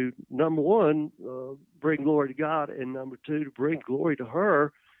to, number one, bring glory to God, and number two, to bring glory to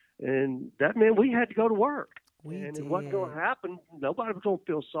her. And that meant we had to go to work. It wasn't going to happen. Nobody was going to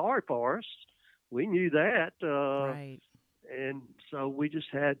feel sorry for us. We knew that. right. And so we just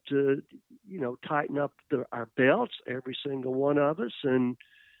had to, tighten up our belts, every single one of us. And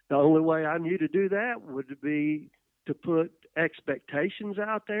the only way I knew to do that would be to put expectations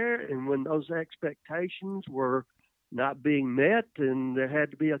out there. And when those expectations were not being met, then there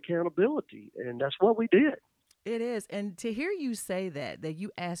had to be accountability. And that's what we did. It is. And to hear you say that you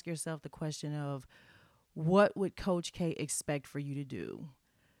ask yourself the question of, what would Coach K expect for you to do?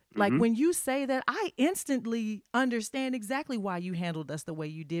 Like when you say that, I instantly understand exactly why you handled us the way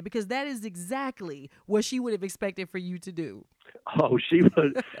you did, because that is exactly what she would have expected for you to do. Oh, she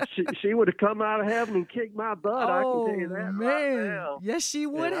would have come out of heaven and kicked my butt. I can tell you that right now. Yes, she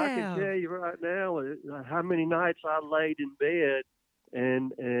would have. I can tell you right now how many nights I laid in bed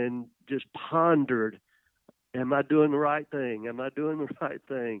and just pondered, am I doing the right thing? Am I doing the right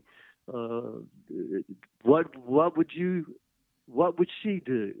thing? What would she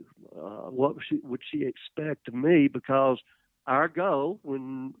do? What would she expect of me? Because our goal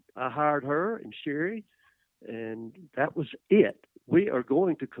when I hired her and Sherry, and that was it. We are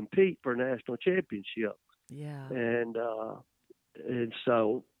going to compete for a national championship. Yeah. And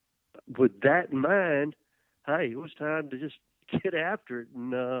so with that in mind, hey, it was time to just get after it.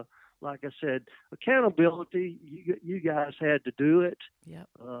 And like I said, accountability. You guys had to do it. Yep.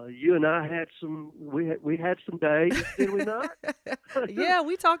 You and I had we had some days, did we not? Yeah,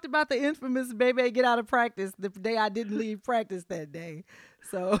 we talked about the infamous baby get out of practice the day I didn't leave practice that day.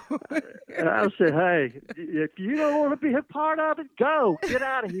 So and I said, hey, if you don't want to be a part of it, go. Get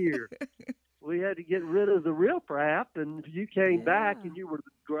out of here. We had to get rid of the riffraff, and you came back, and you were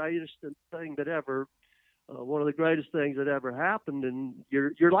the greatest thing that ever one of the greatest things that ever happened, and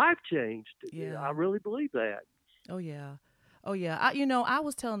your life changed. Yeah. I really believe that. Oh yeah. Oh yeah. I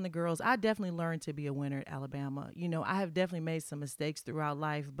was telling the girls, I definitely learned to be a winner at Alabama. I have definitely made some mistakes throughout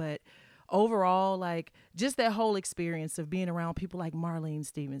life, but overall, like just that whole experience of being around people like Marlene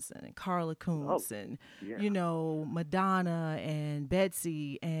Stevenson and Carla Oh, Kuntz and, yeah. Madonna and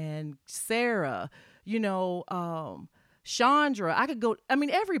Betsy and Sarah, Chandra. I could go, I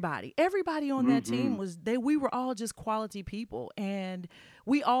mean, everybody on that team we were all just quality people, and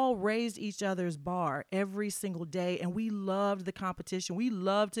we all raised each other's bar every single day, and we loved the competition. We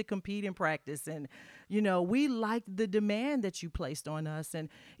loved to compete in practice, and we liked the demand that you placed on us. And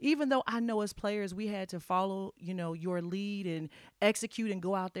even though I know as players we had to follow your lead and execute and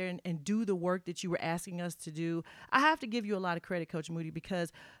go out there and do the work that you were asking us to do, I have to give you a lot of credit, Coach Moody,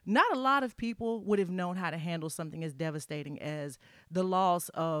 because not a lot of people would have known how to handle something as devastating as the loss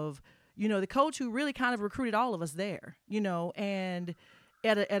of the coach who really kind of recruited all of us there, and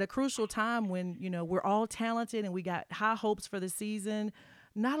at a crucial time when, we're all talented and we got high hopes for the season.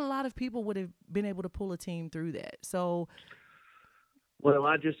 Not a lot of people would have been able to pull a team through that. So, well,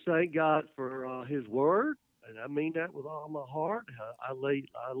 I just thank God for His Word, and I mean that with all my heart. I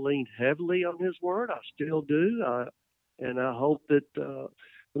lean heavily on His Word. I still do, and I hope that.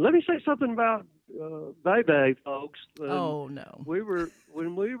 Let me say something about Bebe, folks. oh no,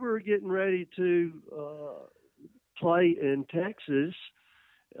 When we were getting ready to play in Texas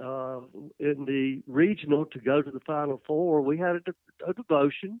in the regional to go to the Final Four, we had a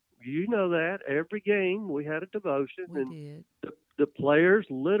devotion. You know that every game we had a devotion, we did. The players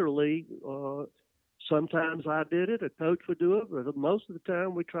literally. Sometimes I did it, a coach would do it, but most of the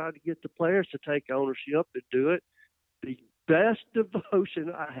time we tried to get the players to take ownership and do it. The best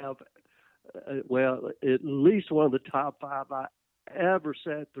devotion I have, at least one of the top 5 I ever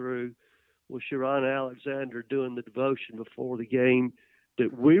sat through was Sharon Alexander doing the devotion before the game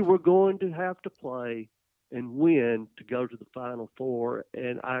that we were going to have to play and win to go to the Final Four.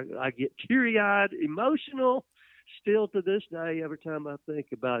 And I get teary-eyed, emotional still to this day every time I think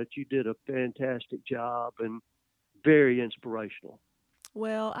about it. You did a fantastic job and very inspirational.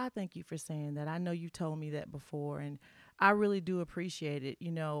 Well, I thank you for saying that. I know you told me that before, and I really do appreciate it.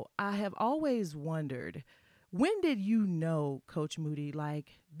 I have always wondered, when did you know, Coach Moody,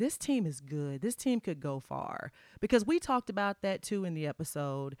 like this team is good, this team could go far? Because we talked about that too in the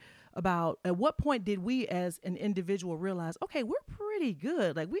episode about at what point did we as an individual realize, okay, we're pretty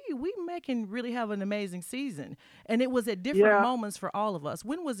good. Like we can really have an amazing season. And it was at different moments for all of us.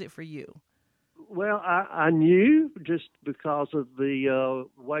 When was it for you? Well, I knew just because of the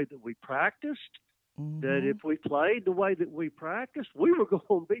way that we practiced that if we played the way that we practiced, we were going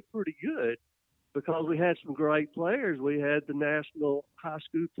to be pretty good because we had some great players. We had the National High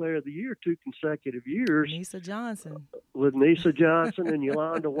School Player of the Year 2 consecutive years. Nisa Johnson. With Nisa Johnson and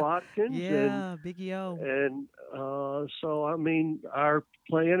Yolanda Watkins. Yeah, Big Yo. And so, I mean, our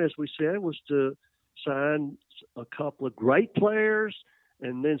plan, as we said, was to sign a couple of great players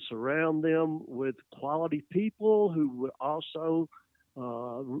and then surround them with quality people who would also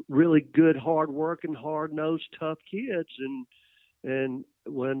really good, hard-working, hard-nosed, tough kids. And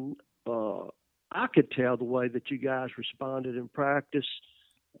when I could tell the way that you guys responded in practice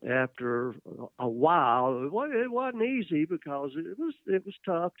after a while, it wasn't easy because it was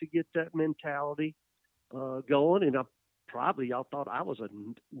tough to get that mentality going. And y'all thought I was a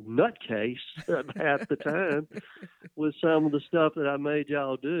nutcase half the time with some of the stuff that I made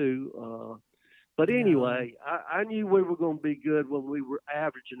y'all do. But anyway, I knew we were going to be good when we were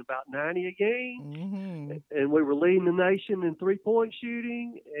averaging about 90 a game, and we were leading the nation in three-point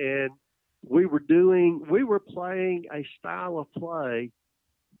shooting, and we were playing a style of play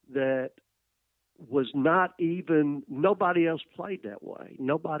that was nobody else played that way.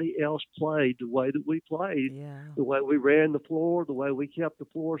 Nobody else played the way that we played, the way we ran the floor, the way we kept the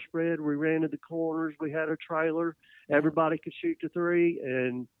floor spread. We ran to the corners. We had a trailer. Everybody could shoot the three.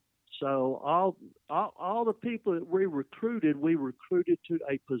 And so all the people that we recruited to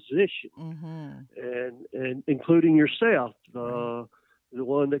a position, and including yourself, the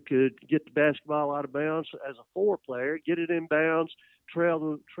one that could get the basketball out of bounds as a 4 player, get it in bounds,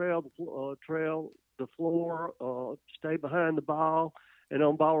 trail the floor, stay behind the ball, and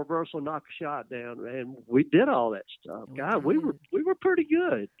on ball reversal, knock a shot down. And we did all that stuff. God, we were pretty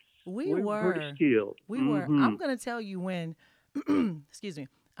good. We were pretty skilled. We were. I'm going to tell you when. Excuse me.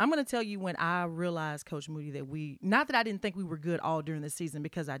 I'm going to tell you when I realized, Coach Moody, that not that I didn't think we were good all during the season,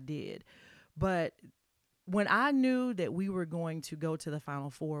 because I did, but when I knew that we were going to go to the Final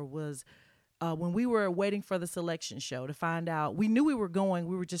Four was when we were waiting for the selection show to find out. We knew we were going.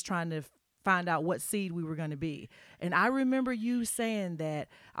 We were just trying to find out what seed we were going to be. And I remember you saying that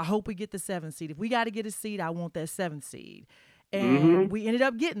I hope we get the 7th seed. If we got to get a seed, I want that 7th seed. And we ended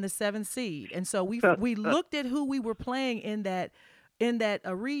up getting the 7th seed. And so we looked at who we were playing in that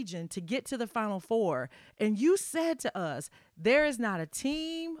region to get to the Final Four. And you said to us, there is not a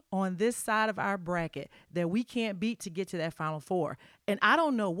team on this side of our bracket that we can't beat to get to that Final Four. And I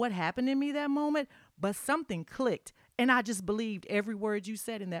don't know what happened in me that moment, but something clicked. And I just believed every word you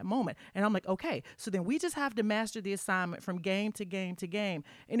said in that moment. And I'm like, okay, so then we just have to master the assignment from game to game to game.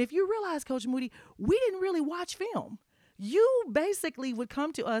 And if you realize, Coach Moody, we didn't really watch film. You basically would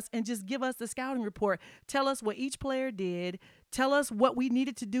come to us and just give us the scouting report, tell us what each player did, tell us what we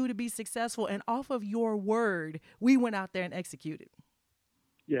needed to do to be successful, and off of your word, we went out there and executed.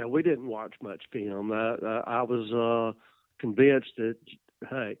 Yeah, we didn't watch much film. I was convinced that,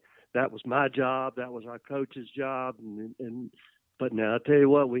 hey, that was my job, that was our coach's job, but now I tell you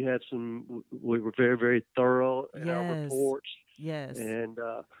what, we were very, very thorough in our reports. Yes. And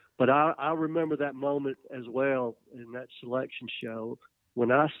but I remember that moment as well in that selection show.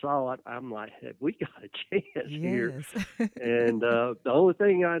 When I saw it, I'm like, hey, we got a chance here. And the only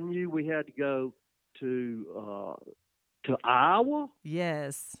thing I knew, we had to go to Iowa.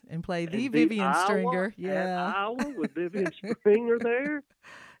 Yes, and play the Vivian Stringer. Yeah, Iowa with Vivian Stringer there.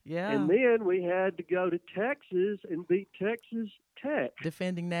 Yeah. And then we had to go to Texas and beat Texas Tech,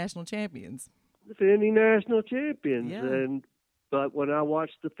 defending national champions. Yeah. But when I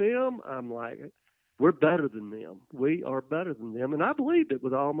watched the film, I'm like, we're better than them. We are better than them. And I believed it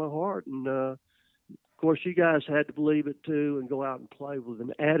with all my heart. And, of course, you guys had to believe it, too, and go out and play with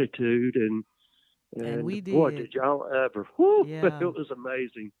an attitude. And we did. Boy, did y'all ever. Whew, yeah. It was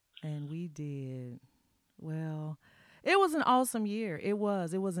amazing. And we did. Well, it was an awesome year. It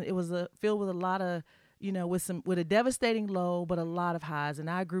was filled with a lot of, with a devastating low, but a lot of highs. And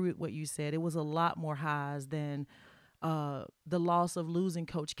I agree with what you said. It was a lot more highs than the loss of losing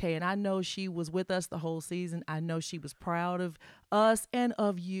Coach K. And I know she was with us the whole season. I know she was proud of us and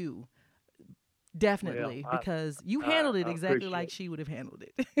of you. Definitely, because you handled it exactly like she would have handled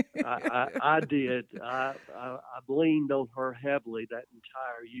it. I did. I leaned on her heavily that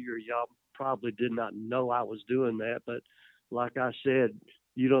entire year. Y'all probably did not know I was doing that, but like I said,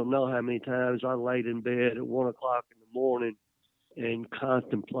 you don't know how many times I laid in bed at 1 o'clock in the morning and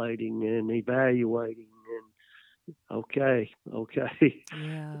contemplating and evaluating and okay, yeah,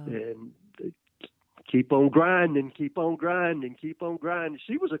 and keep on grinding. She was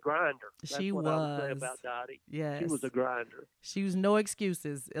a grinder. That's what I would say about Dottie. Yes. She was a grinder. She was no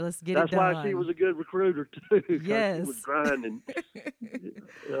excuses. Let's get That's it done. why she was a good recruiter, too. Yes. She was grinding.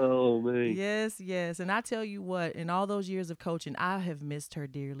 Oh, man. Yes. And I tell you what, in all those years of coaching, I have missed her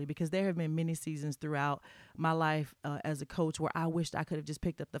dearly because there have been many seasons throughout my life as a coach where I wished I could have just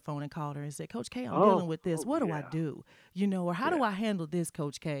picked up the phone and called her and said, Coach K, I'm dealing with this. What do I do? Or how do I handle this,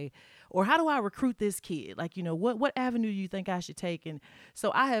 Coach K? Or how do I recruit this kid? Like, what avenue do you think I should take? And so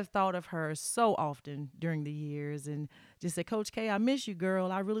I have thought of her so often during the years and just said, Coach K, I miss you,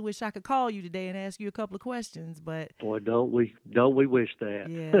 girl. I really wish I could call you today and ask you a couple of questions, but boy, don't we wish that?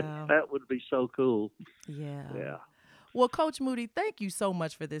 Yeah. That would be so cool. Yeah. Well, Coach Moody, thank you so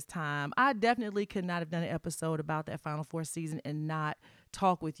much for this time. I definitely could not have done an episode about that Final Four season and not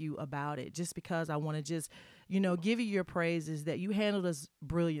talk with you about it, just because I want to just, give you your praises that you handled us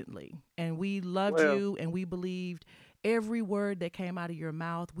brilliantly. And we loved you and we believed every word that came out of your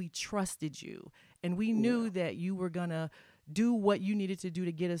mouth. We trusted you and we knew that you were going to do what you needed to do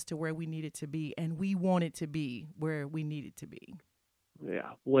to get us to where we needed to be. And we wanted to be where we needed to be.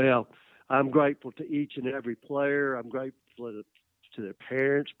 Yeah. Well, I'm grateful to each and every player. I'm grateful to their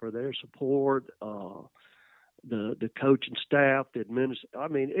parents for their support, the coaching staff, the administration. I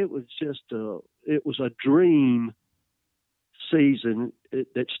mean, it was just it was a dream season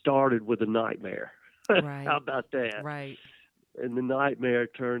that started with a nightmare. Right. How about that? Right. And the nightmare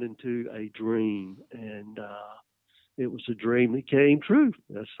turned into a dream, and it was a dream that came true.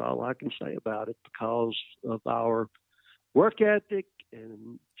 That's all I can say about it because of our work ethic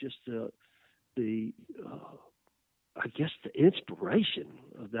and just the I guess the inspiration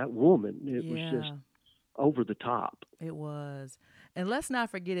of that woman. It was just over the top. It was. And let's not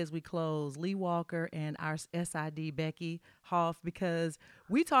forget as we close, Lee Walker and our SID Becky Hoff, because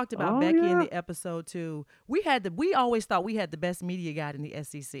we talked about Becky in the episode too. We always thought we had the best media guide in the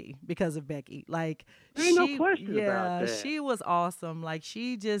SEC because of Becky. Like, ain't no question about that. She was awesome. Like,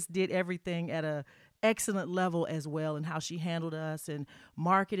 she just did everything at a excellent level as well, and how she handled us and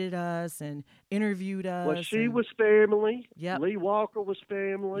marketed us and interviewed us. Well, she was family. Yep. Lee Walker was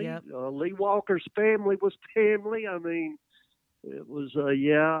family. Yep. Lee Walker's family was family. I mean, it was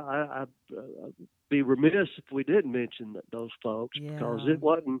I'd be remiss if we didn't mention those folks because Yeah. it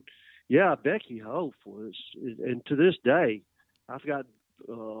wasn't. Yeah, Becky Hope was, and to this day, I've got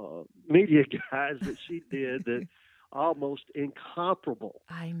media guys that she did that almost incomparable.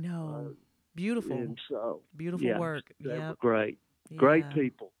 I Uh, know. Beautiful. and so, Beautiful yeah, work. they were Yep. great. Great Yeah.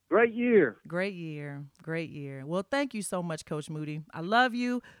 people. Great year. Great year. Great year. Well, thank you so much, Coach Moody. I love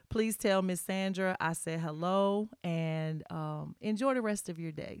you. Please tell Miss Sandra I said hello and enjoy the rest of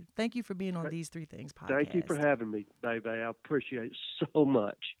your day. Thank you for being on These Three Things Thank you for podcast. having me, baby. I appreciate it so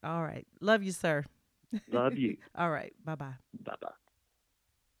much. All right. Love you, sir. Love you. All right. Bye bye. Bye bye.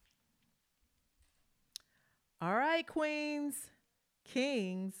 All right, queens,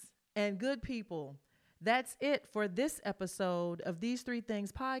 kings, and good people. That's it for this episode of These Three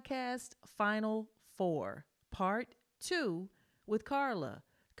Things podcast, Final Four, Part 2, with Carla,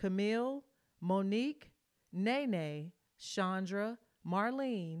 Camille, Monique, Nene, Chandra,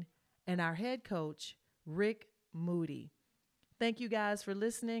 Marlene, and our head coach, Rick Moody. Thank you guys for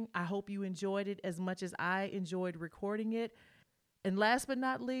listening. I hope you enjoyed it as much as I enjoyed recording it. And last but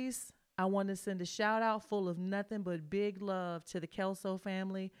not least, I want to send a shout out full of nothing but big love to the Kelso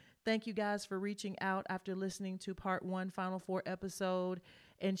family. Thank you guys for reaching out after listening to part 1 Final Four episode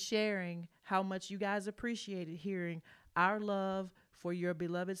and sharing how much you guys appreciated hearing our love for your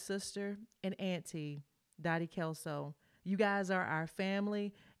beloved sister and auntie, Dottie Kelso. You guys are our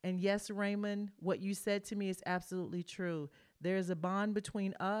family. And yes, Raymond, what you said to me is absolutely true. There is a bond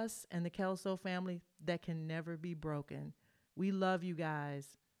between us and the Kelso family that can never be broken. We love you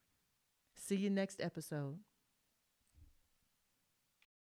guys. See you next episode.